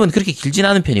플레이 타임은 그렇게 길진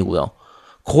않은 편이고요.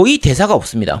 거의 대사가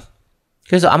없습니다.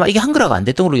 그래서 아마 이게 한글화가 안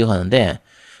됐던 걸로 기억하는데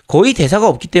거의 대사가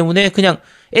없기 때문에 그냥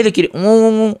애들끼리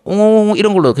옹옹옹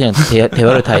이런 걸로 그냥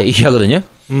대화를 다 얘기하거든요.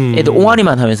 애들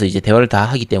옹알이만 하면서 이제 대화를 다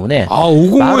하기 때문에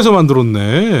 505에서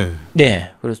만들었네.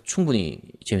 네, 그래서 충분히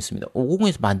재밌습니다.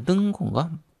 550에서 만든 건가?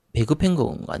 배급한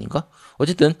거 아닌가?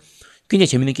 어쨌든 굉장히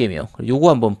재밌는 게임이에요. 요거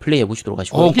한번 플레이해 보시도록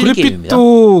하시고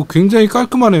그래픽도 굉장히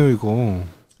깔끔하네요, 이거.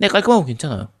 네, 깔끔하고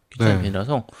괜찮아요. 괜찮은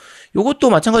편이라서 요것도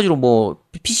마찬가지로 뭐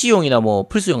PC용이나 뭐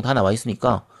플스용 다 나와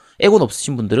있으니까 액원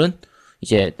없으신 분들은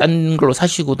이제 딴 걸로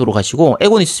사시도록 하시고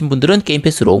액원 있으신 분들은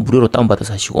게임패스로 무료로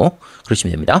다운받아서 사시고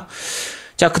그러시면 됩니다.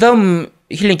 자, 그 다음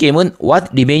힐링 게임은 What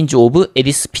Remains of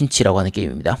Edith Finch라고 하는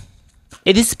게임입니다.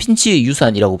 에디스 핀치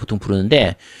유산이라고 보통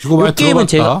부르는데 이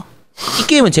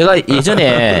게임은 제가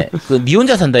예전에 그 니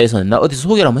혼자 산다에서 어디서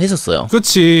소개를 한번 했었어요.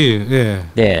 그렇지. 예.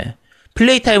 네.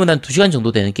 플레이 타임은 한 2시간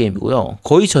정도 되는 게임이고요.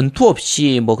 거의 전투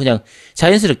없이 뭐 그냥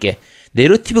자연스럽게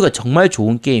내러티브가 정말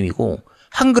좋은 게임이고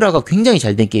한글화가 굉장히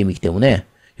잘 된 게임이기 때문에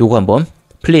요거 한번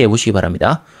플레이해 보시기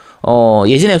바랍니다.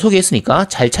 예전에 소개했으니까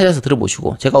잘 찾아서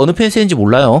들어보시고 제가 어느 편에서 했는지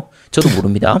몰라요. 저도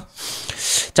모릅니다.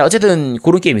 자, 어쨌든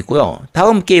그런 게임 있고요.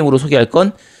 다음 게임으로 소개할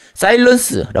건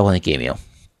사일런스라고 하는 게임이에요.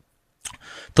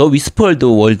 더 위스퍼드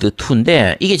월드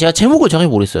 2인데 이게 제가 제목을 정확히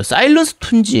모르겠어요. 사일런스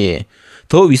 2인지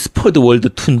더 위스퍼드 월드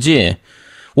 2인지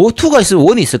 2가 있으면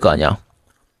 1이 있을 거 아니야.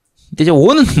 근데 이제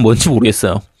 1은 뭔지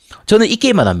모르겠어요. 저는 이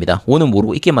게임만 합니다. 1은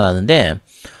모르고 이 게임만 하는데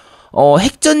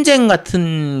핵전쟁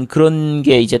같은 그런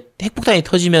게 이제 핵폭탄이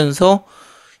터지면서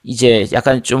이제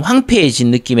약간 좀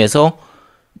황폐해진 느낌에서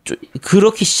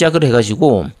그렇게 시작을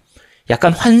해가지고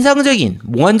약간 환상적인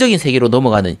몽환적인 세계로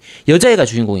넘어가는 여자애가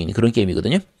주인공인 그런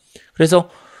게임이거든요. 그래서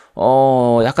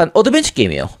약간 어드벤처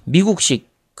게임이에요.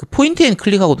 미국식 그 포인트 앤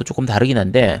클릭하고도 조금 다르긴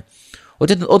한데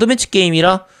어쨌든 어드벤처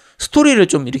게임이라 스토리를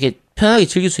좀 이렇게 편하게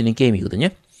즐길 수 있는 게임이거든요.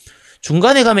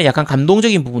 중간에 가면 약간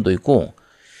감동적인 부분도 있고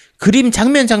그림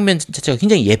장면 자체가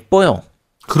굉장히 예뻐요.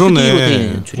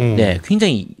 그러네. 네,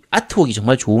 굉장히 아트웍이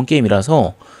정말 좋은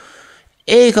게임이라서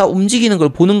애가 움직이는 걸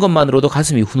보는 것만으로도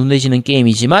가슴이 훈훈해지는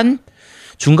게임이지만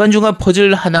중간중간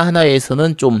퍼즐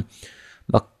하나하나에서는 좀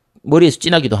막 머리에서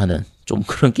찐하기도 하는 좀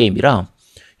그런 게임이라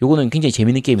요거는 굉장히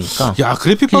재밌는 게임이니까. 야,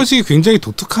 그래픽 방식이 굉장히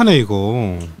독특하네,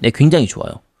 이거. 네, 굉장히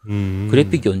좋아요.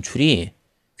 그래픽 연출이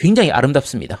굉장히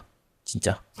아름답습니다.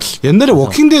 진짜. 옛날에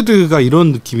워킹데드가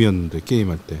이런 느낌이었는데,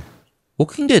 게임할 때.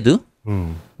 워킹데드?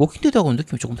 워킹데드하고는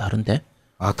느낌이 조금 다른데?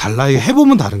 아, 달라? 이거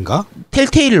해보면 다른가?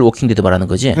 텔테일 워킹데드 말하는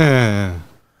거지? 네.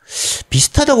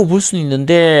 비슷하다고 볼 수는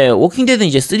있는데 워킹데드는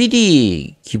이제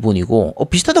 3D 기본이고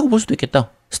비슷하다고 볼 수도 있겠다.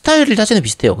 스타일 자체는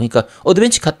비슷해요. 그러니까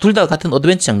어드벤처 둘 다 같은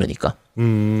어드벤처 장르니까.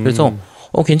 그래서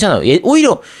괜찮아요.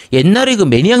 오히려 옛날에 그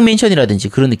매니악 맨션이라든지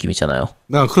그런 느낌 있잖아요.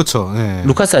 아, 그렇죠. 네.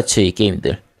 루카스 아츠의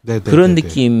게임들. 네네, 그런 네네.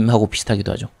 느낌하고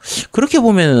비슷하기도 하죠. 그렇게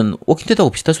보면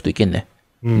워킹데드하고 비슷할 수도 있겠네.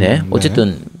 네,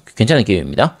 어쨌든 괜찮은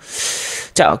게임입니다.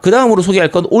 자, 그 다음으로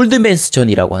소개할 건 올드맨스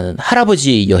전이라고 하는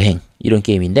할아버지 여행 이런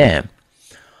게임인데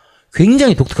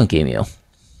굉장히 독특한 게임이에요.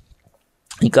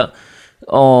 그러니까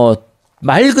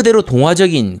말 그대로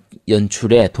동화적인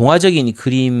연출에 동화적인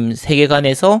그림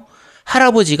세계관에서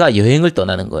할아버지가 여행을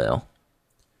떠나는 거예요.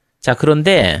 자,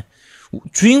 그런데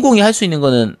주인공이 할 수 있는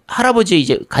거는 할아버지의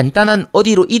이제 간단한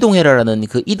어디로 이동해라라는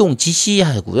그 이동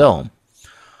지시하고요.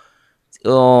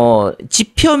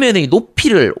 지표면의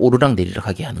높이를 오르락 내리락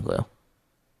하게 하는 거예요.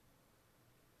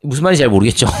 무슨 말인지 잘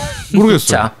모르겠죠? 모르겠어요.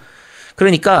 자,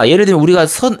 그러니까 예를 들면 우리가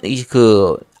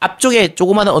그 앞쪽에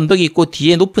조그마한 언덕이 있고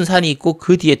뒤에 높은 산이 있고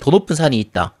그 뒤에 더 높은 산이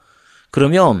있다.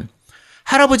 그러면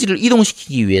할아버지를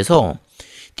이동시키기 위해서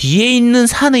뒤에 있는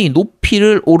산의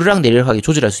높이를 오르락 내리락하게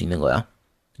조절할 수 있는 거야.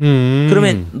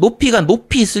 그러면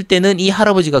높이 있을 때는 이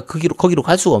할아버지가 거기로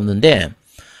갈 수가 없는데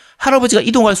할아버지가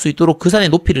이동할 수 있도록 그 산의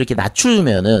높이를 이렇게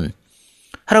낮추면은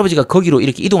할아버지가 거기로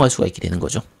이렇게 이동할 수가 있게 되는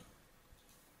거죠.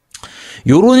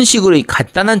 요런 식으로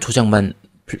간단한 조작만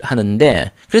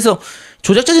하는데, 그래서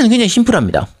조작 자체는 굉장히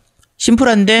심플합니다.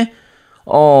 심플한데,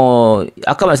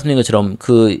 아까 말씀드린 것처럼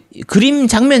그 그림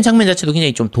장면 자체도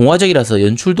굉장히 좀 동화적이라서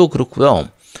연출도 그렇고요.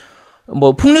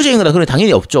 뭐 폭력적인 거나 그런 게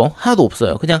당연히 없죠. 하나도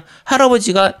없어요. 그냥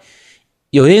할아버지가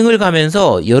여행을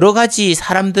가면서 여러 가지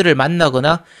사람들을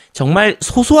만나거나 정말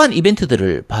소소한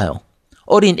이벤트들을 봐요.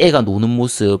 어린 애가 노는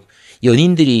모습,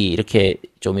 연인들이 이렇게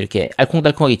좀 이렇게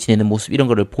알콩달콩하게 지내는 모습, 이런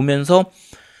거를 보면서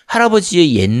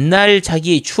할아버지의 옛날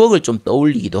자기의 추억을 좀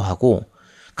떠올리기도 하고,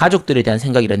 가족들에 대한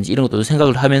생각이라든지 이런 것도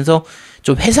생각을 하면서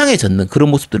좀 회상해졌는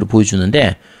그런 모습들을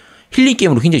보여주는데, 힐링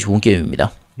게임으로 굉장히 좋은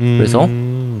게임입니다. 그래서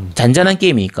잔잔한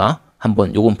게임이니까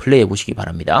한번 요건 플레이해 보시기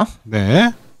바랍니다.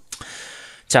 네.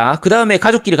 자, 그 다음에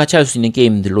가족끼리 같이 할 수 있는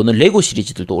게임들로는 레고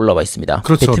시리즈들도 올라와 있습니다.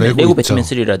 그렇죠. 레고 배트맨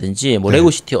 3라든지 뭐 네. 레고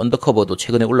시티 언더커버도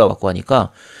최근에 올라왔고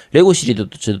하니까 레고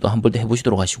시리즈도 한번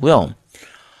해보시도록 하시고요.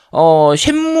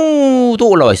 쉔무도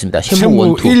올라와 있습니다.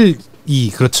 쉔무 1,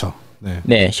 2 그렇죠. 네.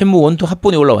 네, 쉔무 1, 2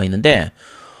 합본이 올라와 있는데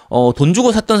돈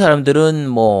주고 샀던 사람들은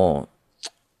뭐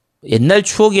옛날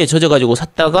추억에 젖어가지고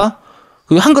샀다가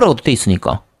그게 한글화도 돼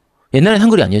있으니까 옛날엔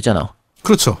한글이 아니었잖아.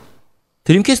 그렇죠.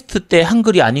 드림캐스트 때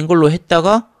한글이 아닌 걸로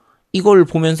했다가 이걸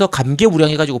보면서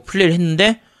감개무량해가지고 플레이를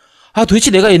했는데, 아 도대체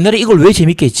내가 옛날에 이걸 왜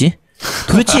재밌게 했지?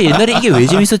 도대체 옛날에 이게 왜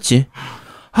재밌었지?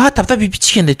 아 답답해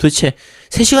미치겠네. 도대체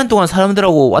 3시간 동안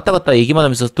사람들하고 왔다 갔다 얘기만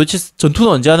하면서 도대체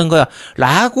전투는 언제 하는 거야?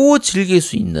 라고 즐길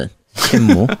수 있는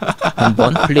쉔무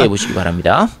한번 플레이해 보시기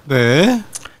바랍니다. 네.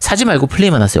 사지 말고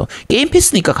플레이만 하세요.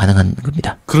 게임패스니까 가능한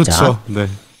겁니다. 그렇죠. 자, 네.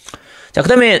 자, 그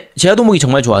다음에 제아도목이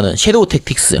정말 좋아하는 섀도우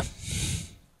택틱스.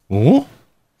 오?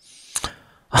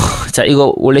 자,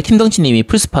 이거 원래 팀덩치님이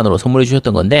플스판으로 선물해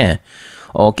주셨던 건데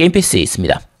게임 패스에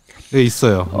있습니다. 네,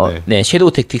 있어요. 네,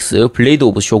 섀도우 택틱스 블레이드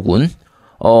오브 쇼군.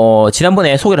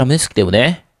 지난번에 소개를 한번 했기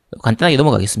때문에 간단하게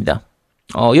넘어가겠습니다.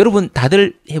 여러분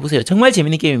다들 해보세요. 정말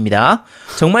재밌는 게임입니다.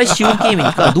 정말 쉬운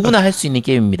게임이니까 누구나 할 수 있는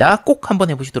게임입니다. 꼭 한번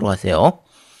해보시도록 하세요.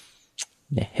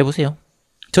 네, 해보세요.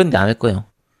 전 안 할 거예요.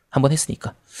 한번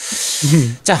했으니까.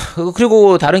 자,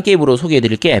 그리고 다른 게임으로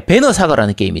소개해드릴 게 배너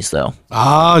사가라는 게임이 있어요.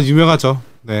 아, 유명하죠.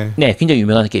 네. 네, 굉장히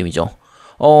유명한 게임이죠.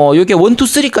 요게 1, 2,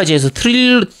 3까지 해서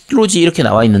트릴로지 이렇게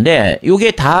나와 있는데,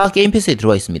 요게 다 게임 패스에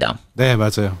들어가 있습니다. 네,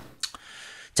 맞아요.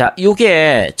 자,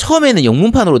 요게 처음에는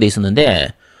영문판으로 돼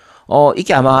있었는데,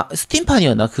 이게 아마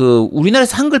스팀판이었나?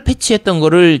 우리나라에서 한글 패치했던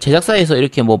거를 제작사에서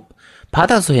이렇게 뭐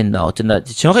받아서 했나? 어쨌나?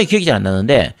 정확하게 기억이 잘 안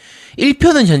나는데,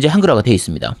 1편은 현재 한글화가 돼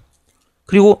있습니다.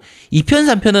 그리고 2편,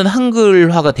 3편은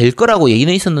한글화가 될 거라고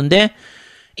얘기는 있었는데,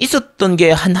 있었던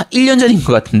게 한 1년 전인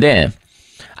것 같은데,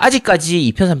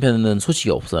 아직까지 2편, 3편은 소식이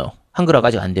없어요. 한글화가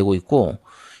아직 안 되고 있고,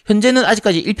 현재는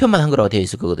아직까지 1편만 한글화가 되어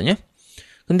있을 거거든요.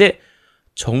 근데,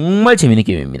 정말 재밌는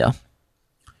게임입니다.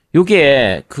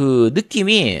 요게,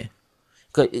 느낌이,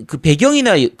 그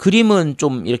배경이나 그림은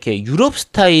좀 이렇게 유럽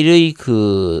스타일의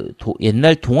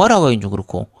옛날 동화라고 하긴 좀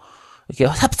그렇고, 이렇게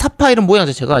사파 이런 모양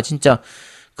자체가 진짜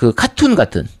카툰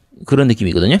같은 그런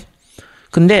느낌이거든요.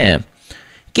 근데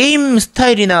게임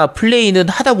스타일이나 플레이는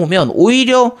하다 보면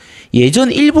오히려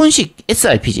예전 일본식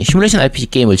SRPG, 시뮬레이션 RPG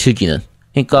게임을 즐기는,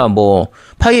 그러니까 뭐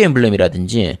파이어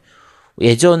엠블렘이라든지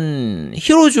예전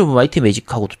히로즈 오브 마이트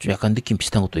매직하고도 좀 약간 느낌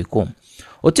비슷한 것도 있고,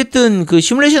 어쨌든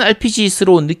시뮬레이션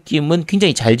RPG스러운 느낌은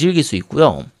굉장히 잘 즐길 수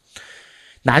있고요.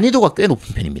 난이도가 꽤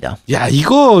높은 편입니다. 야,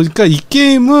 그러니까 이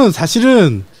게임은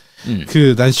사실은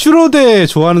난 슈로데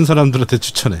좋아하는 사람들한테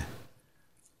추천해.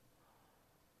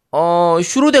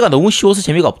 슈로데가 너무 쉬워서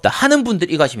재미가 없다 하는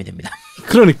분들 이거 하시면 됩니다.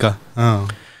 그러니까.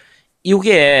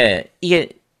 이게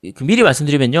미리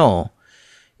말씀드리면요.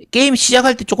 게임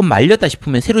시작할 때 조금 말렸다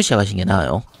싶으면 새로 시작하시는 게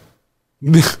나아요.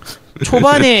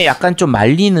 초반에 약간 좀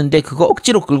말리는데 그거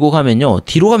억지로 끌고 가면요.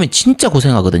 뒤로 가면 진짜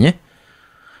고생하거든요.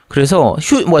 그래서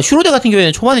슈로데 같은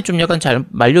경우에는 초반에 좀 약간 잘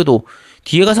말려도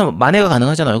뒤에 가서 만회가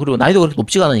가능하잖아요. 그리고 난이도가 그렇게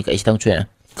높지가 않으니까 시당초에.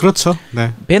 그렇죠.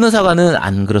 네. 배너 사가는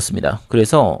안 그렇습니다.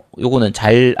 그래서 요거는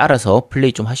잘 알아서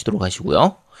플레이 좀 하시도록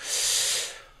하시고요.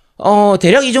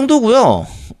 대략 이 정도고요.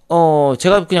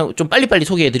 제가 그냥 좀 빨리빨리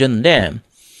소개해드렸는데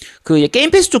게임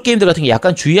패스 쪽 게임들 같은 게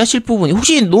약간 주의하실 부분이,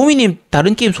 혹시 노미님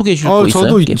다른 게임 소개해 주실 거 있어요?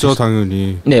 저도 있죠,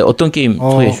 당연히. 네, 어떤 게임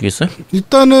소개해 주시겠어요?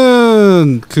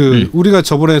 일단은 우리가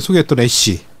저번에 소개했던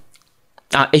애쉬.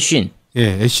 아, 애쉬.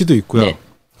 예, 애쉬도 있고요. 네.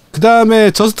 그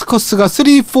다음에 저스트 커스가 3,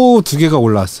 4 두 개가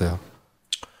올라왔어요.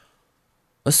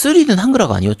 3는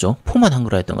한글화가 아니었죠? 4만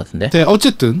한글화였던 것 같은데. 네,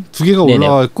 어쨌든 두 개가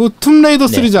올라와 있고, 툼레이더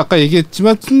시리즈 아까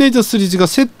얘기했지만 툼레이더 시리즈가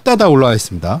셋 다 올라와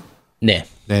있습니다. 네.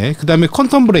 네, 그 다음에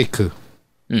퀀텀 브레이크.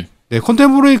 네,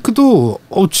 퀀텀 브레이크도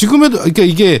지금에도 그러니까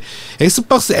이게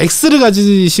엑스박스 X를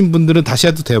가지신 분들은 다시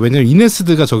해도 돼요. 왜냐면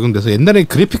이네스드가 적용돼서 옛날에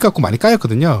그래픽 갖고 많이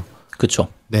까였거든요. 그렇죠.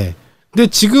 네. 근데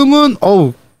지금은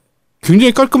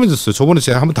굉장히 깔끔해졌어요. 저번에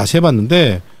제가 한번 다시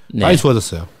해봤는데 네. 많이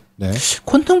좋아졌어요. 네.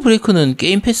 퀀텀 브레이크는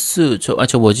게임 패스 저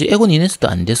뭐지? 에곤 이네스도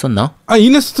안 됐었나?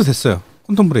 이네스도 됐어요.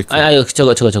 퀀텀 브레이크.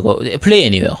 저거 플레이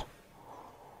애니웨어.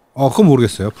 그건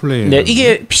모르겠어요. 플레이. 네,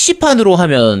 이게 PC판으로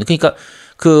하면 그러니까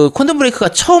그 퀀텀 브레이크가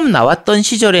처음 나왔던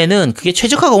시절에는 그게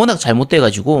최적화가 워낙 잘못돼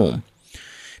가지고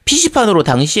PC판으로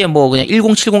당시에 뭐 그냥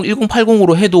 1070,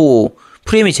 1080으로 해도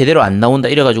프레임이 제대로 안 나온다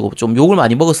이래 가지고 좀 욕을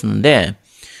많이 먹었었는데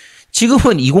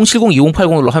지금은 2070,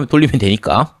 2080으로 하면 돌리면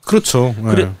되니까. 그렇죠.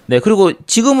 네, 그리고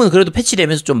지금은 그래도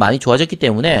패치되면서 좀 많이 좋아졌기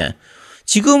때문에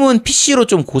지금은 PC로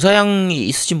좀 고사양이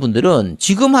있으신 분들은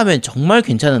지금 하면 정말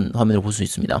괜찮은 화면을 볼 수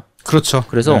있습니다. 그렇죠.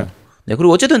 그래서 네,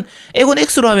 그리고 어쨌든 에곤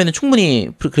X로 하면은 충분히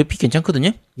그래픽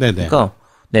괜찮거든요. 네네. 그러니까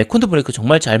네, 퀀텀 브레이크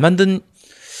정말 잘 만든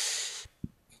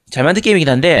게임이긴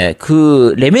한데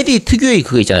그 레메디 특유의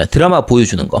그거 있잖아요. 드라마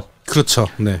보여주는 거. 그렇죠.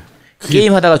 네.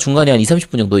 게임 하다가 중간에 한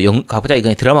 2-30분 정도 갑자기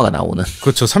그냥 드라마가 나오는.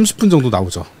 그렇죠. 30분 정도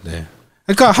나오죠. 네.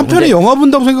 그러니까 한편에 영화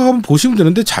본다고 생각하면 보시면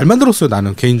되는데 잘 만들었어요.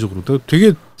 나는 개인적으로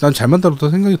되게 난 잘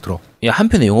만들었다고 생각이 들어. 야,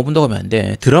 한편에 영화 본다고 하면 안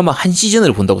돼. 드라마 한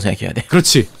시즌을 본다고 생각해야 돼.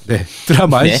 그렇지. 네.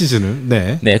 드라마 네. 한 시즌을.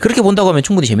 네. 네, 그렇게 본다고 하면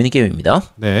충분히 재밌는 게임입니다.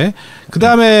 네.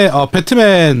 그다음에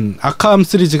배트맨 아캄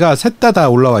시리즈가 셋 다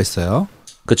올라와 있어요.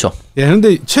 그렇죠. 예,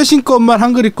 근데 최신 것만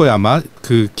한글일 거예요, 아마.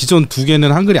 그 기존 두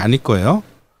개는 한글이 아닐 거예요.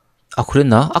 아,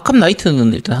 그랬나? 아캄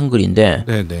나이트는 일단 한글인데.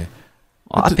 네, 네.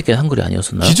 앞에 게 한글이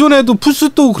아니었었나요? 기존에도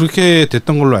플스도 그렇게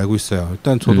됐던 걸로 알고 있어요.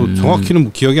 일단 저도 정확히는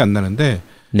뭐 기억이 안 나는데.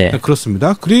 네.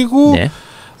 그렇습니다. 그리고 네.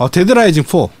 데드 라이징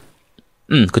 4.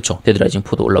 그쵸. 데드 라이징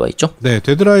 4도 올라와 있죠. 네,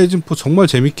 데드 라이징 4 정말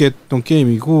재밌게 했던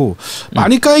게임이고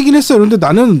많이 까이긴 했어요. 그런데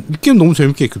나는 이 게임 너무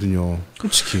재밌게 했거든요.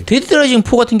 솔직히. 데드 라이징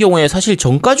 4 같은 경우에 사실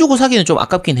정가 주고 사기는 좀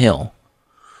아깝긴 해요.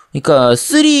 그러니까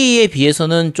 3에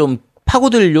비해서는 좀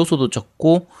파고들 요소도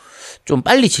적고 좀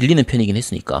빨리 질리는 편이긴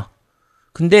했으니까.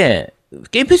 근데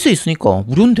게임 패스에 있으니까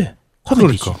무료인데 하면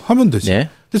되지. 하면 되지. 네.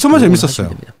 근데 정말 재밌었어요.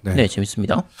 네,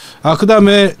 재밌습니다.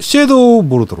 그다음에 섀도우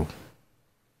모로드로.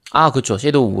 그렇죠.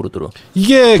 섀도우 모로드로.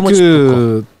 이게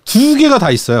두 개가 다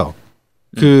있어요.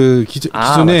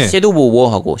 기존에 섀도우 오브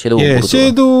워하고 섀도우 오브 모로드로.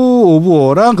 섀도우 오브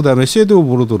워랑 그다음에 섀도우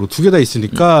모로드로 두 개 다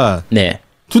있으니까 네.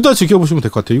 둘 다 즐겨보시면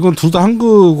될 것 같아요. 이건 둘 다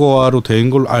한국어로 된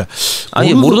걸로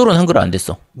아니 모로도로는 한글 안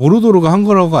됐어. 모로도로가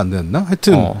한글어가 안 됐나?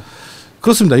 하여튼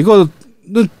그렇습니다. 이거는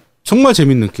정말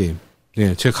재밌는 게임.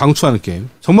 예, 제가 강추하는 게임.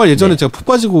 정말 예전에 제가 푹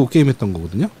빠지고 게임했던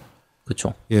거거든요.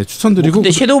 그렇죠. 예, 추천드리고. 근데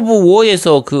섀도우 오브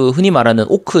워에서 그 흔히 말하는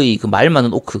오크의 그 말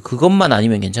많은 오크 그것만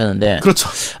아니면 괜찮은데. 그렇죠.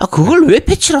 그걸 왜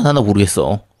패치를 안 하나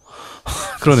모르겠어.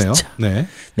 그러네요. 네.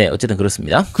 네, 어쨌든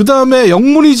그렇습니다. 그 다음에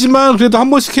영문이지만 그래도 한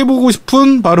번씩 해보고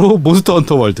싶은 바로 몬스터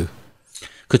헌터 월드.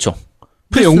 그렇죠.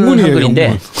 영문이에요. 한글인데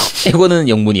영문. 이거는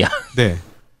영문이야. 네.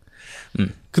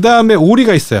 그 다음에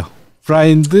오리가 있어요.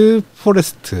 블라인드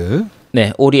포레스트.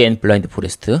 네, 오리 앤 블라인드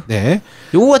포레스트. 네.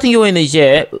 요거 같은 경우에는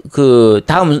이제 그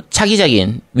다음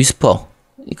차기작인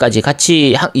위스퍼까지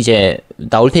같이 이제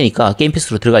나올 테니까 게임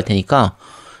패스로 들어갈 테니까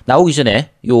나오기 전에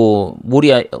요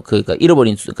모리아 그러니까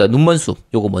잃어버린 그러니까 눈먼 숲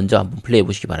요거 먼저 한번 플레이해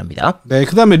보시기 바랍니다. 네,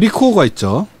 그다음에 리코어가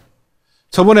있죠.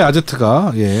 저번에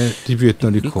아제트가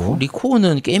리뷰했던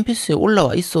리코어는 게임 패스에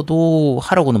올라와 있어도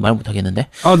하라고는 말 못 하겠는데.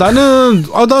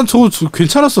 난 저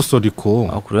괜찮았었어,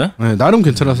 리코. 그래? 네, 나름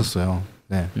괜찮았었어요.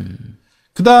 네.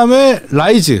 그다음에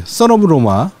라이즈 선 오브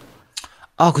로마.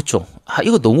 그쵸.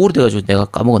 이거 너무 오래돼가지고 내가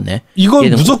까먹었네. 이건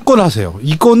무조건 하세요.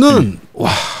 이거는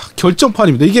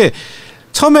결정판입니다. 이게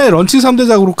처음에 런칭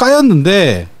 3대작으로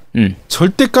까였는데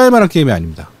절대 깔만한 게임이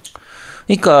아닙니다.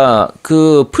 그러니까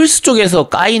그 플스 쪽에서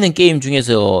까이는 게임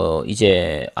중에서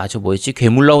이제 저 뭐였지?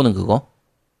 괴물 나오는 그거?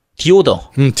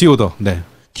 디오더. 디오더. 네.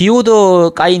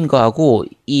 디오더 까인 거하고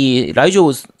이 라이즈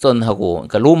오브 선하고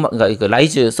그러니까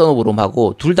라이즈 선 오브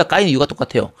롬하고 둘 다 까이는 이유가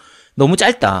똑같아요. 너무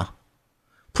짧다.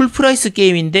 풀 프라이스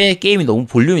게임인데 게임이 너무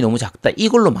볼륨이 너무 작다.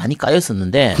 이걸로 많이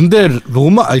까였었는데. 근데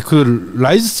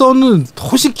라이즈 선은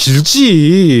훨씬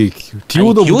길지.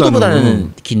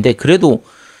 디오더보다는 긴데 그래도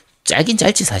짧긴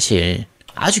짧지 사실.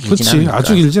 아주 길진 않으니까.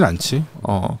 아주 길진 않지.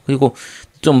 그리고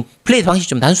좀 플레이 방식이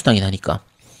좀 단순하긴 하니까.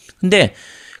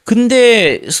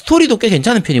 근데 스토리도 꽤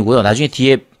괜찮은 편이고요. 나중에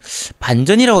뒤에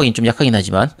반전이라고 하긴 좀 약하긴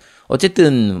하지만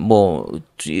어쨌든 뭐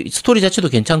스토리 자체도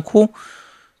괜찮고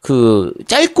그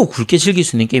짧고 굵게 즐길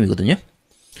수 있는 게임이거든요.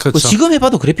 그렇죠. 지금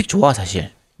해봐도 그래픽 좋아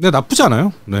사실. 네, 나쁘지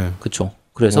않아요. 네. 그렇죠.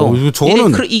 그래서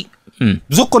저거는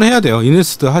무조건 해야 돼요.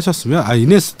 이네스트 하셨으면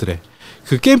이네스트래.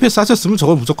 그 게임 패스 하셨으면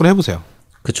저거 무조건 해보세요.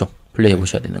 그렇죠. 플레이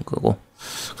해보셔야 되는 거고.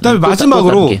 그다음에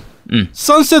마지막으로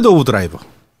선셋 오브 드라이버.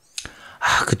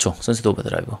 아, 그쵸. 선셋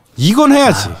오버드라이브. 이건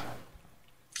해야지.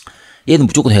 얘는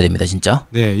무조건 해야 됩니다, 진짜.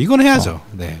 네, 이건 해야죠.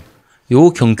 네.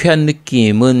 요 경쾌한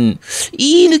느낌은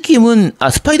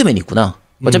스파이더맨이 있구나.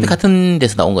 어차피 같은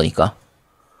데서 나온 거니까.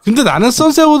 근데 나는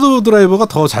선셋 오버드라이버가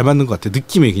더 잘 맞는 것 같아.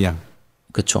 느낌이 그냥.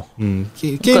 그쵸.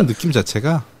 게임 그러니까, 느낌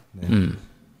자체가. 네.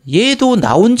 얘도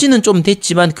나온 지는 좀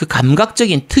됐지만 그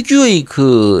감각적인 특유의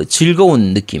그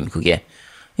즐거운 느낌, 그게.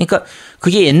 그러니까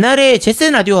그게 옛날에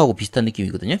제센 라디오하고 비슷한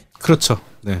느낌이거든요. 그렇죠.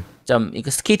 네.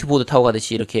 그러니까 스케이트보드 타고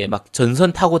가듯이 이렇게 막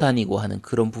전선 타고 다니고 하는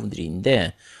그런 부분들이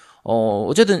있는데,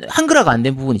 어쨌든 한글화가 안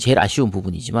된 부분이 제일 아쉬운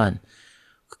부분이지만,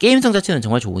 그 게임성 자체는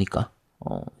정말 좋으니까,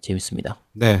 재밌습니다.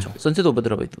 네. 그렇죠. 선셋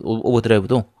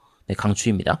오버드라이브도 네,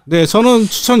 강추입니다. 네, 저는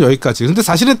추천 여기까지. 근데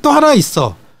사실은 또 하나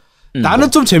있어.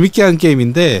 나는 좀 재밌게 한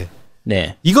게임인데,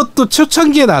 네. 이것도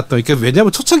초창기에 나왔던, 그러니까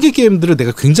왜냐면 초창기 게임들을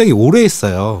내가 굉장히 오래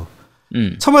했어요.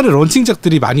 처음에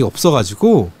런칭작들이 많이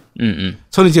없어가지고,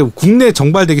 저는 이제 국내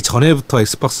정발되기 전에부터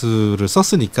엑스박스를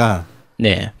썼으니까,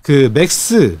 네. 그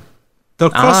맥스, 더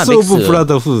크로스 오브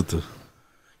브라더후드.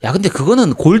 야, 근데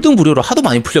그거는 골든 무료로 하도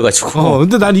많이 풀려가지고.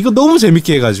 근데 난 이거 너무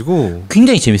재밌게 해가지고.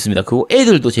 굉장히 재밌습니다. 그거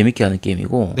애들도 재밌게 하는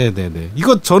게임이고. 네네네.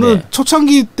 이거 저는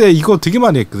초창기 때 이거 되게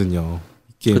많이 했거든요.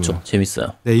 그렇죠.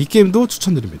 재밌어요. 네, 이 게임도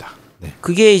추천드립니다. 네.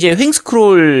 그게 이제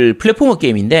횡스크롤 플랫포머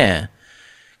게임인데,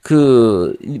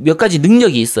 그 몇 가지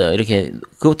능력이 있어요. 이렇게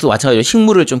그것도 마찬가지로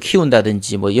식물을 좀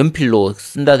키운다든지 뭐 연필로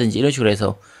쓴다든지 이런 식으로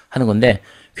해서 하는 건데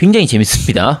굉장히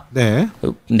재밌습니다. 네.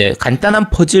 네,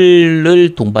 간단한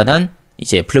퍼즐을 동반한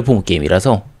이제 플랫폼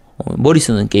게임이라서 머리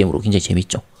쓰는 게임으로 굉장히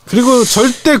재밌죠. 그리고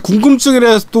절대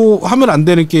궁금증이라서 또 하면 안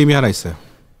되는 게임이 하나 있어요.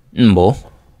 뭐?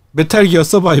 메탈 기어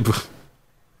서바이브.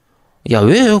 야,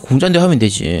 왜요? 공짜인데 하면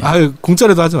되지. 아,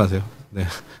 공짜라도 하지 마세요. 네.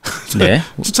 네.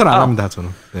 추천 안 합니다, 저는.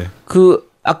 네.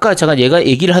 아까 제가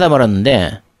얘기를 하다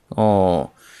말았는데,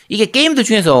 이게 게임들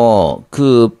중에서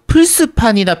그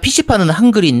플스판이나 PC판은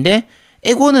한글인데,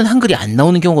 에고는 한글이 안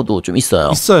나오는 경우도 좀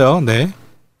있어요. 있어요, 네.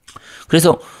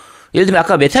 그래서, 예를 들면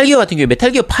아까 메탈기어 같은 경우에,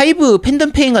 메탈기어 5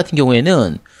 팬덤 페인 같은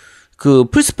경우에는, 그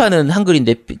플스판은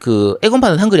한글인데, 그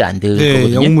에곤판은 한글이 안 되거든요.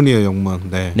 네, 영문이에요, 영문.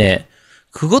 네. 네.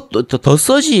 그것도, 더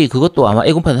서지, 그것도 아마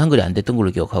에곤판은 한글이 안 됐던 걸로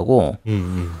기억하고,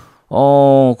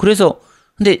 그래서,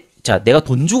 근데, 자, 내가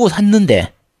돈 주고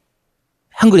샀는데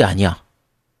한글이 아니야.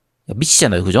 야,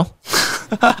 미치잖아요, 그죠?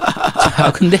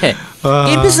 자, 근데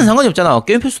게임패스는 상관이 없잖아.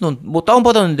 게임패스는 뭐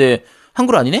다운받았는데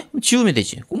한글 아니네? 지우면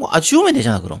되지. 지우면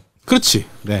되잖아, 그럼. 그렇지.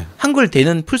 네. 한글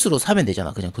되는 플스로 사면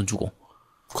되잖아, 그냥 돈 주고.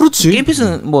 그렇지.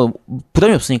 게임패스는 뭐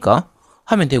부담이 없으니까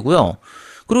하면 되고요.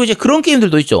 그리고 이제 그런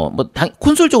게임들도 있죠. 뭐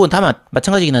콘솔 쪽은 다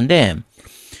마찬가지긴 한데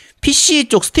PC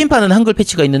쪽 스팀판은 한글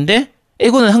패치가 있는데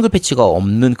에고는 한글 패치가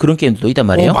없는 그런 게임들도 있단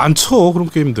말이에요. 많죠, 그런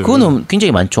게임들. 그거는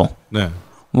굉장히 많죠. 네.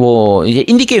 뭐 이제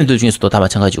인디 게임들 중에서도 다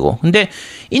마찬가지고. 근데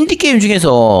인디 게임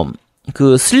중에서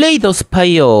그 슬레이 더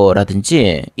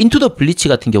스파이어라든지 인투 더 블리치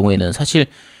같은 경우에는 사실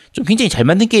좀 굉장히 잘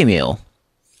만든 게임이에요.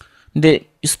 근데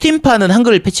스팀판은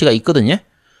한글 패치가 있거든요.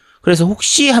 그래서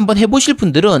혹시 한번 해보실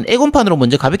분들은 에곤판으로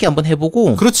먼저 가볍게 한번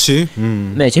해보고. 그렇지.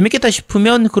 네, 재밌겠다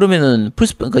싶으면 그러면은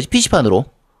플스판까지 그러니까 PC판으로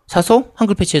사서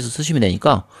한글 패치해서 쓰시면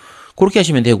되니까. 그렇게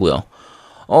하시면 되고요.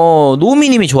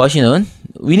 노미님이 좋아하시는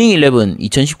위닝 11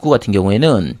 2019 같은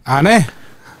경우에는 안 해.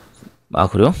 아,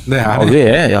 그래요? 네, 안 해.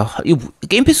 왜? 야, 이거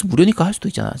게임 패스 무료니까 할 수도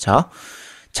있잖아. 자,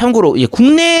 참고로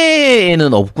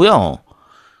국내에는 없고요.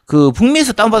 그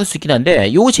북미에서 다운받을 수 있긴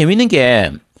한데 요거 재밌는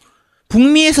게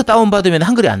북미에서 다운받으면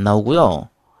한글이 안 나오고요.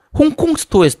 홍콩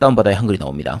스토어에서 다운받아야 한글이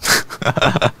나옵니다.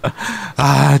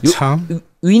 아, 참.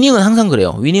 위닝은 항상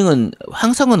그래요. 위닝은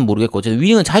항상은 모르겠고 어쨌든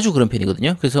위닝은 자주 그런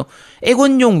편이거든요. 그래서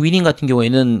에곤용 위닝 같은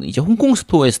경우에는 이제 홍콩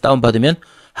스토어에서 다운받으면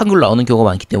한글로 나오는 경우가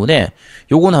많기 때문에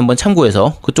요건 한번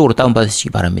참고해서 그쪽으로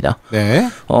다운받으시기 바랍니다. 네.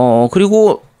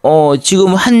 그리고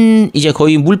지금 이제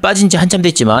거의 물 빠진 지 한참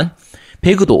됐지만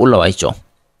배그도 올라와 있죠.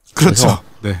 그렇죠.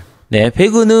 네. 네,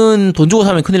 배그는 돈 주고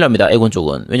사면 큰일 납니다. 에곤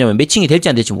쪽은. 왜냐면 매칭이 될지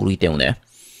안 될지 모르기 때문에.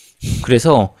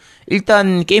 그래서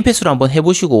일단 게임 패스로 한번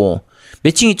해보시고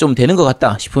매칭이 좀 되는 것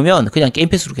같다 싶으면 그냥 게임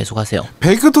패스로 계속 하세요.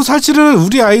 배그도 사실은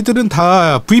우리 아이들은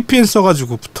다 VPN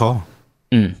써가지고 붙어.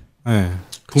 네.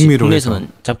 북미로 국내에서는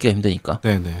잡기가 힘드니까.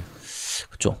 네네.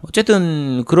 그렇죠.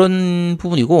 어쨌든 그런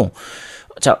부분이고,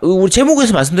 자, 우리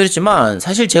제목에서 말씀드렸지만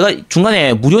사실 제가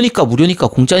중간에 무료니까 공짜니까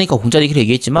이렇게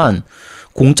얘기했지만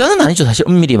공짜는 아니죠. 사실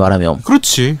엄밀히 말하면.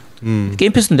 그렇지.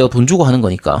 게임 패스는 내가 돈 주고 하는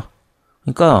거니까.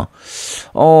 그러니까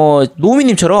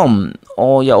노미님처럼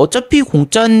야 어차피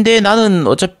공짜인데 나는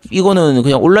어차피 이거는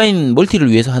그냥 온라인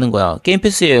멀티를 위해서 하는 거야. 게임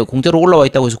패스에 공짜로 올라와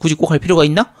있다고 해서 굳이 꼭 할 필요가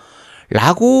있나?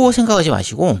 라고 생각하지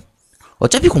마시고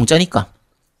어차피 공짜니까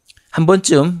한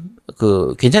번쯤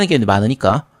그 괜찮은 게임들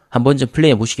많으니까 한 번쯤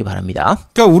플레이해 보시기 바랍니다.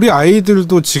 그러니까 우리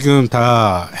아이들도 지금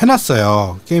다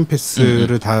해놨어요. 게임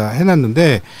패스를 다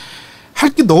해놨는데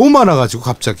할 게 너무 많아가지고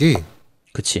갑자기.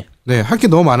 그치. 네, 할 게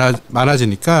너무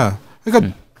많아지니까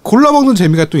그러니까 골라먹는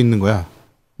재미가 또 있는 거야.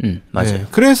 맞아요. 네,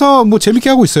 그래서 뭐 재밌게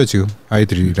하고 있어요 지금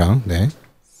아이들이랑. 네.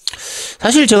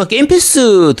 사실 제가 게임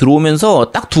패스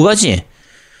들어오면서 딱 두 가지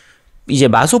이제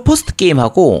마소 퍼스트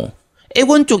게임하고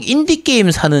액원 쪽 인디 게임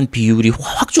사는 비율이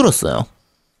확 줄었어요.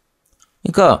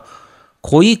 그러니까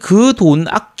거의 그 돈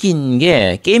아낀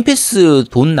게 게임 패스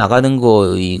돈 나가는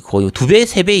거의 2배,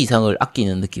 3배 이상을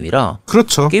아끼는 느낌이라.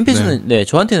 그렇죠. 게임 패스는 네,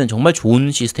 저한테는 정말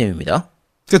좋은 시스템입니다.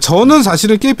 그러니까 저는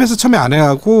사실은 게임 패스 처음에 안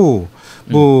해하고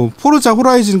뭐 포르자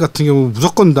호라이즌 같은 경우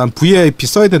무조건 난 VIP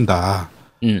써야 된다.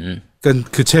 그러니까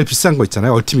그 제일 비싼 거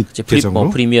있잖아요. 얼티밋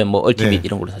계정으로. 프리미엄, 뭐 얼티밋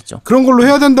이런 걸로 샀죠. 그런 걸로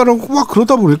해야 된다라고 막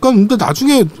그러다 보니까 근데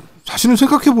나중에 사실은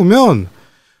생각해 보면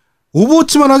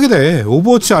오버워치만 하게 돼.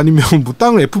 오버워치 아니면 뭐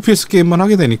다른 FPS 게임만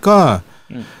하게 되니까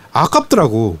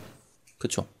아깝더라고.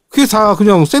 그렇죠. 그게 다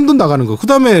그냥 센 돈 나가는 거.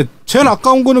 그다음에 제일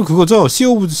아까운 거는 그거죠. 시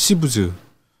오브 시브즈.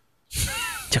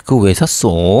 자, 그거 왜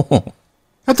샀어?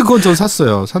 하여튼 그건 전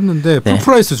샀어요. 샀는데 네.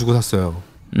 풀프라이스 주고 샀어요.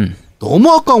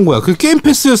 너무 아까운 거야. 그 게임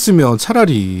패스였으면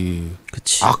차라리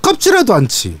그치. 아깝지라도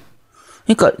않지.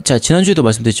 그러니까 자, 지난주에도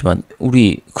말씀드렸지만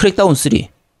우리 크랙다운 3.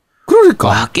 그러니까.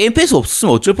 와, 게임 패스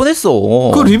없었으면 어쩔 뻔했어.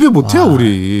 그거 리뷰 못해요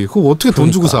우리. 그거 어떻게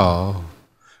돈 주고 사.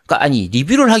 그러니까 아니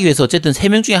리뷰를 하기 위해서 어쨌든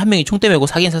 3명 중에 1명이 총대 메고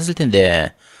사긴 샀을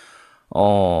텐데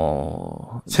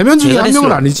 3명 중에 한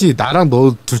명은 아니지. 나랑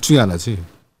너 둘 중에 하나지.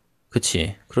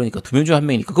 그치. 그러니까 2명 중에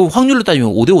 1명이니까 그 확률로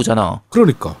따지면 5대5잖아.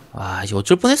 그러니까. 아, 이제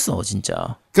어쩔 뻔했어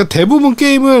진짜. 그러니까 대부분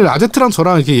게임을 아제트랑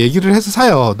저랑 이렇게 얘기를 해서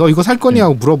사요. 너 이거 살 거니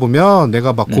하고 물어보면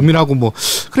내가 막 고민하고 뭐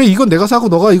그래 이건 내가 사고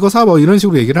너가 이거 사 뭐 이런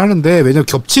식으로 얘기를 하는데 왜냐면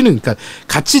겹치는 그러니까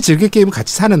같이 즐길 게임은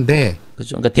같이 사는데.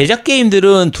 그죠. 그러니까 대작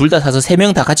게임들은 둘 다 사서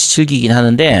 3명 다 같이 즐기긴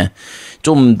하는데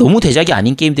좀 너무 대작이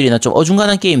아닌 게임들이나 좀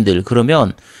어중간한 게임들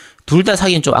그러면 둘 다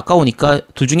사기는 좀 아까우니까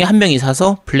둘 중에 한 명이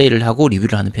사서 플레이를 하고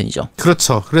리뷰를 하는 편이죠.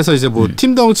 그렇죠. 그래서 이제 뭐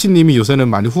팀덩치님이 요새는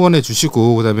많이 후원해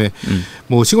주시고 그다음에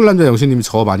뭐 시골남자 영신님이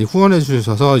저 많이 후원해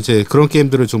주셔서 이제 그런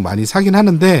게임들을 좀 많이 사긴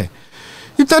하는데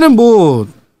일단은 뭐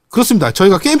그렇습니다.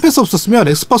 저희가 게임 패스 없었으면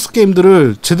엑스박스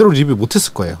게임들을 제대로 리뷰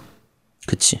못했을 거예요.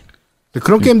 그치.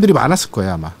 그런 게임들이 많았을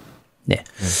거예요 아마. 네.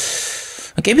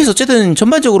 게임 패스 어쨌든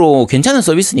전반적으로 괜찮은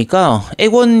서비스니까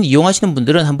액원 이용하시는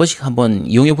분들은 한 번씩 한번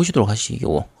이용해 보시도록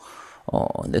하시고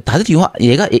다들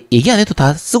얘가 얘기 안 해도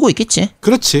다 쓰고 있겠지.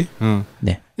 그렇지.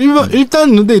 네.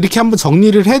 일단 근데 이렇게 한번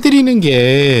정리를 해드리는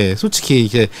게 솔직히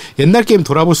이게 옛날 게임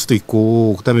돌아볼 수도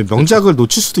있고 그다음에 명작을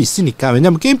놓칠 수도 있으니까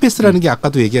왜냐하면 게임 패스라는 게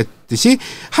아까도 얘기했듯이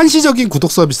한시적인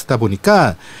구독 서비스다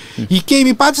보니까 이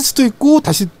게임이 빠질 수도 있고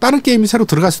다시 다른 게임이 새로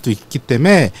들어갈 수도 있기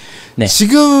때문에 네.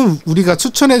 지금 우리가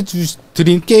추천해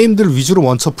드린 게임들 위주로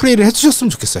먼저 플레이를 해주셨으면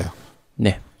좋겠어요.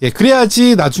 네. 예,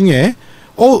 그래야지 나중에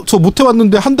저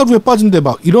못해왔는데 한 달 후에 빠진대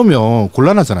막 이러면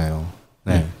곤란하잖아요.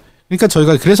 네. 그러니까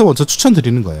저희가 그래서 먼저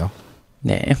추천드리는 거예요.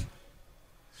 네.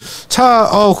 자,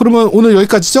 그러면 오늘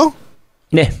여기까지죠?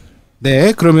 네.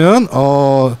 네, 그러면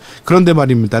그런데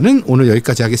말입니다는 오늘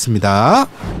여기까지 하겠습니다.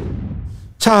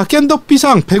 자,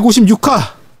 겜덕비상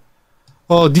 156화.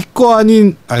 니꺼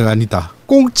아닌 아니다.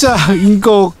 공짜인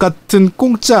것 같은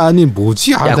공짜 아닌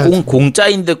뭐지? 야,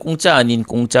 공짜인듯 공짜 아닌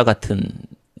공짜 같은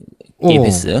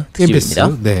게임패스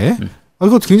특집입니다. 네.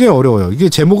 이거 굉장히 어려워요.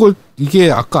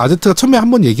 이게 아까 아제트가 처음에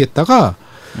한번 얘기했다가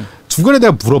중간에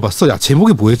내가 물어봤어. 야,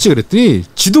 제목이 뭐였지? 그랬더니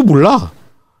지도 몰라.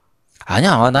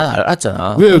 아니야, 난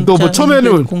알았잖아. 왜 너 뭐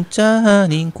처음에는 공짜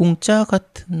아닌 공짜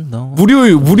같은 너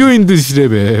무료인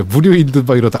듯이래매. 무료인 듯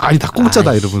막 이러다 아니 다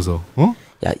공짜다 이러면서.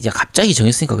 야, 갑자기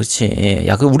정했으니까 그렇지.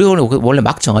 야, 우리 원래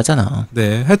막 정하잖아.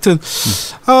 네, 하여튼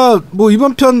뭐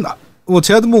이번 편 뭐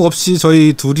제한목 없이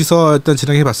저희 둘이서 일단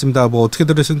진행해봤습니다. 뭐 어떻게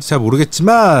들으셨는지 잘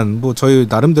모르겠지만 뭐 저희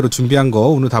나름대로 준비한 거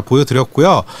오늘 다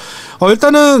보여드렸고요.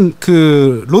 일단은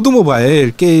그 로드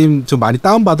모바일 게임 좀 많이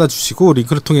다운받아 주시고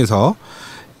링크를 통해서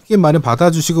게임 많이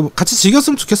받아주시고 같이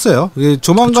즐겼으면 좋겠어요.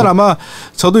 조만간 그쵸? 아마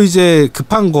저도 이제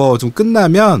급한 거 좀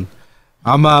끝나면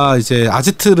아마 이제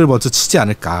아제트를 먼저 치지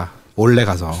않을까. 몰래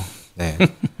가서. 네.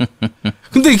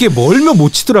 근데 이게 멀면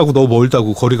못 치더라고. 너무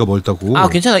멀다고. 거리가 멀다고. 아,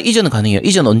 괜찮아. 이전은 가능해요.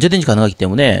 이전 언제든지 가능하기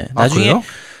때문에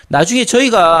나중에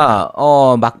저희가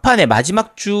막판에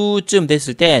마지막 주쯤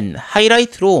됐을 땐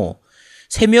하이라이트로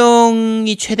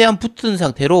 3명이 최대한 붙은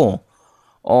상태로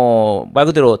말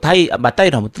그대로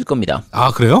맞다이를 한번 뜰 겁니다.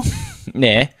 아, 그래요?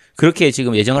 네. 그렇게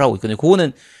지금 예정을 하고 있거든요.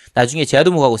 그거는 나중에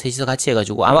제아도목하고 셋이서 같이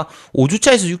해가지고 아마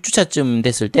 5주차에서 6주차쯤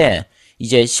됐을 때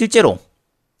이제 실제로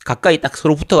가까이 딱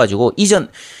서로 붙어가지고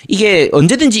이게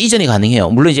언제든지 이전이 가능해요.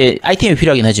 물론 이제 아이템이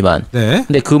필요하긴 하지만. 네.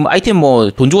 근데 그 아이템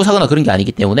뭐 돈 주고 사거나 그런 게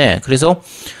아니기 때문에 그래서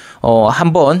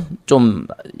한번 좀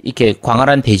이렇게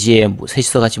광활한 대지에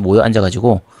셋이서 같이 모여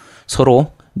앉아가지고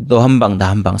서로 너 한 방 나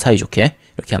한 방 사이좋게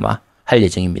이렇게 아마 할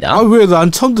예정입니다. 아, 왜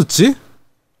난 처음 듣지?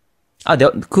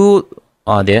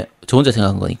 네, 저 혼자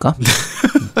생각한 거니까.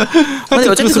 근데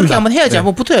어쨌든 그렇게 한번 해야지,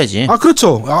 한번 붙어야지. 아,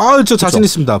 그렇죠. 저 자신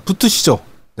있습니다. 붙으시죠.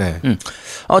 네.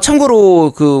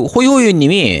 참고로 그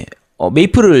호이호이님이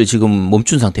메이플을 지금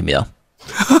멈춘 상태입니다.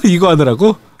 이거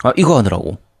하느라고? 이거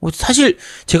하느라고. 사실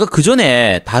제가 그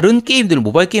전에 다른 게임들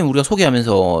모바일 게임 우리가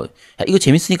소개하면서 야, 이거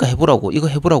재밌으니까 해보라고, 이거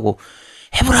해보라고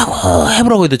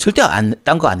해도 절대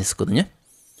딴 거 안 했었거든요.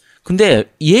 근데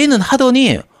얘는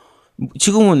하더니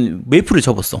지금은 메이플을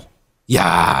접었어.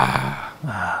 야,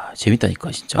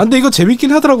 재밌다니까 진짜. 근데 이거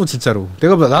재밌긴 하더라고 진짜로.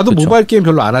 나도 그쵸? 모바일 게임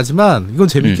별로 안 하지만 이건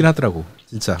재밌긴 하더라고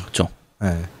진짜. 그렇죠.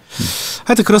 네.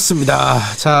 하여튼 그렇습니다.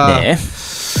 자, 네.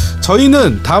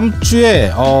 저희는 다음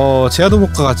주에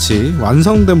제아도목과 같이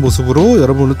완성된 모습으로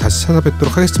여러분을 다시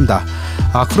찾아뵙도록 하겠습니다.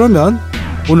 그러면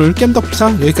오늘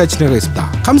겜덕비상 여기까지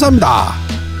진행하겠습니다. 감사합니다.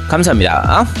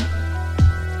 감사합니다.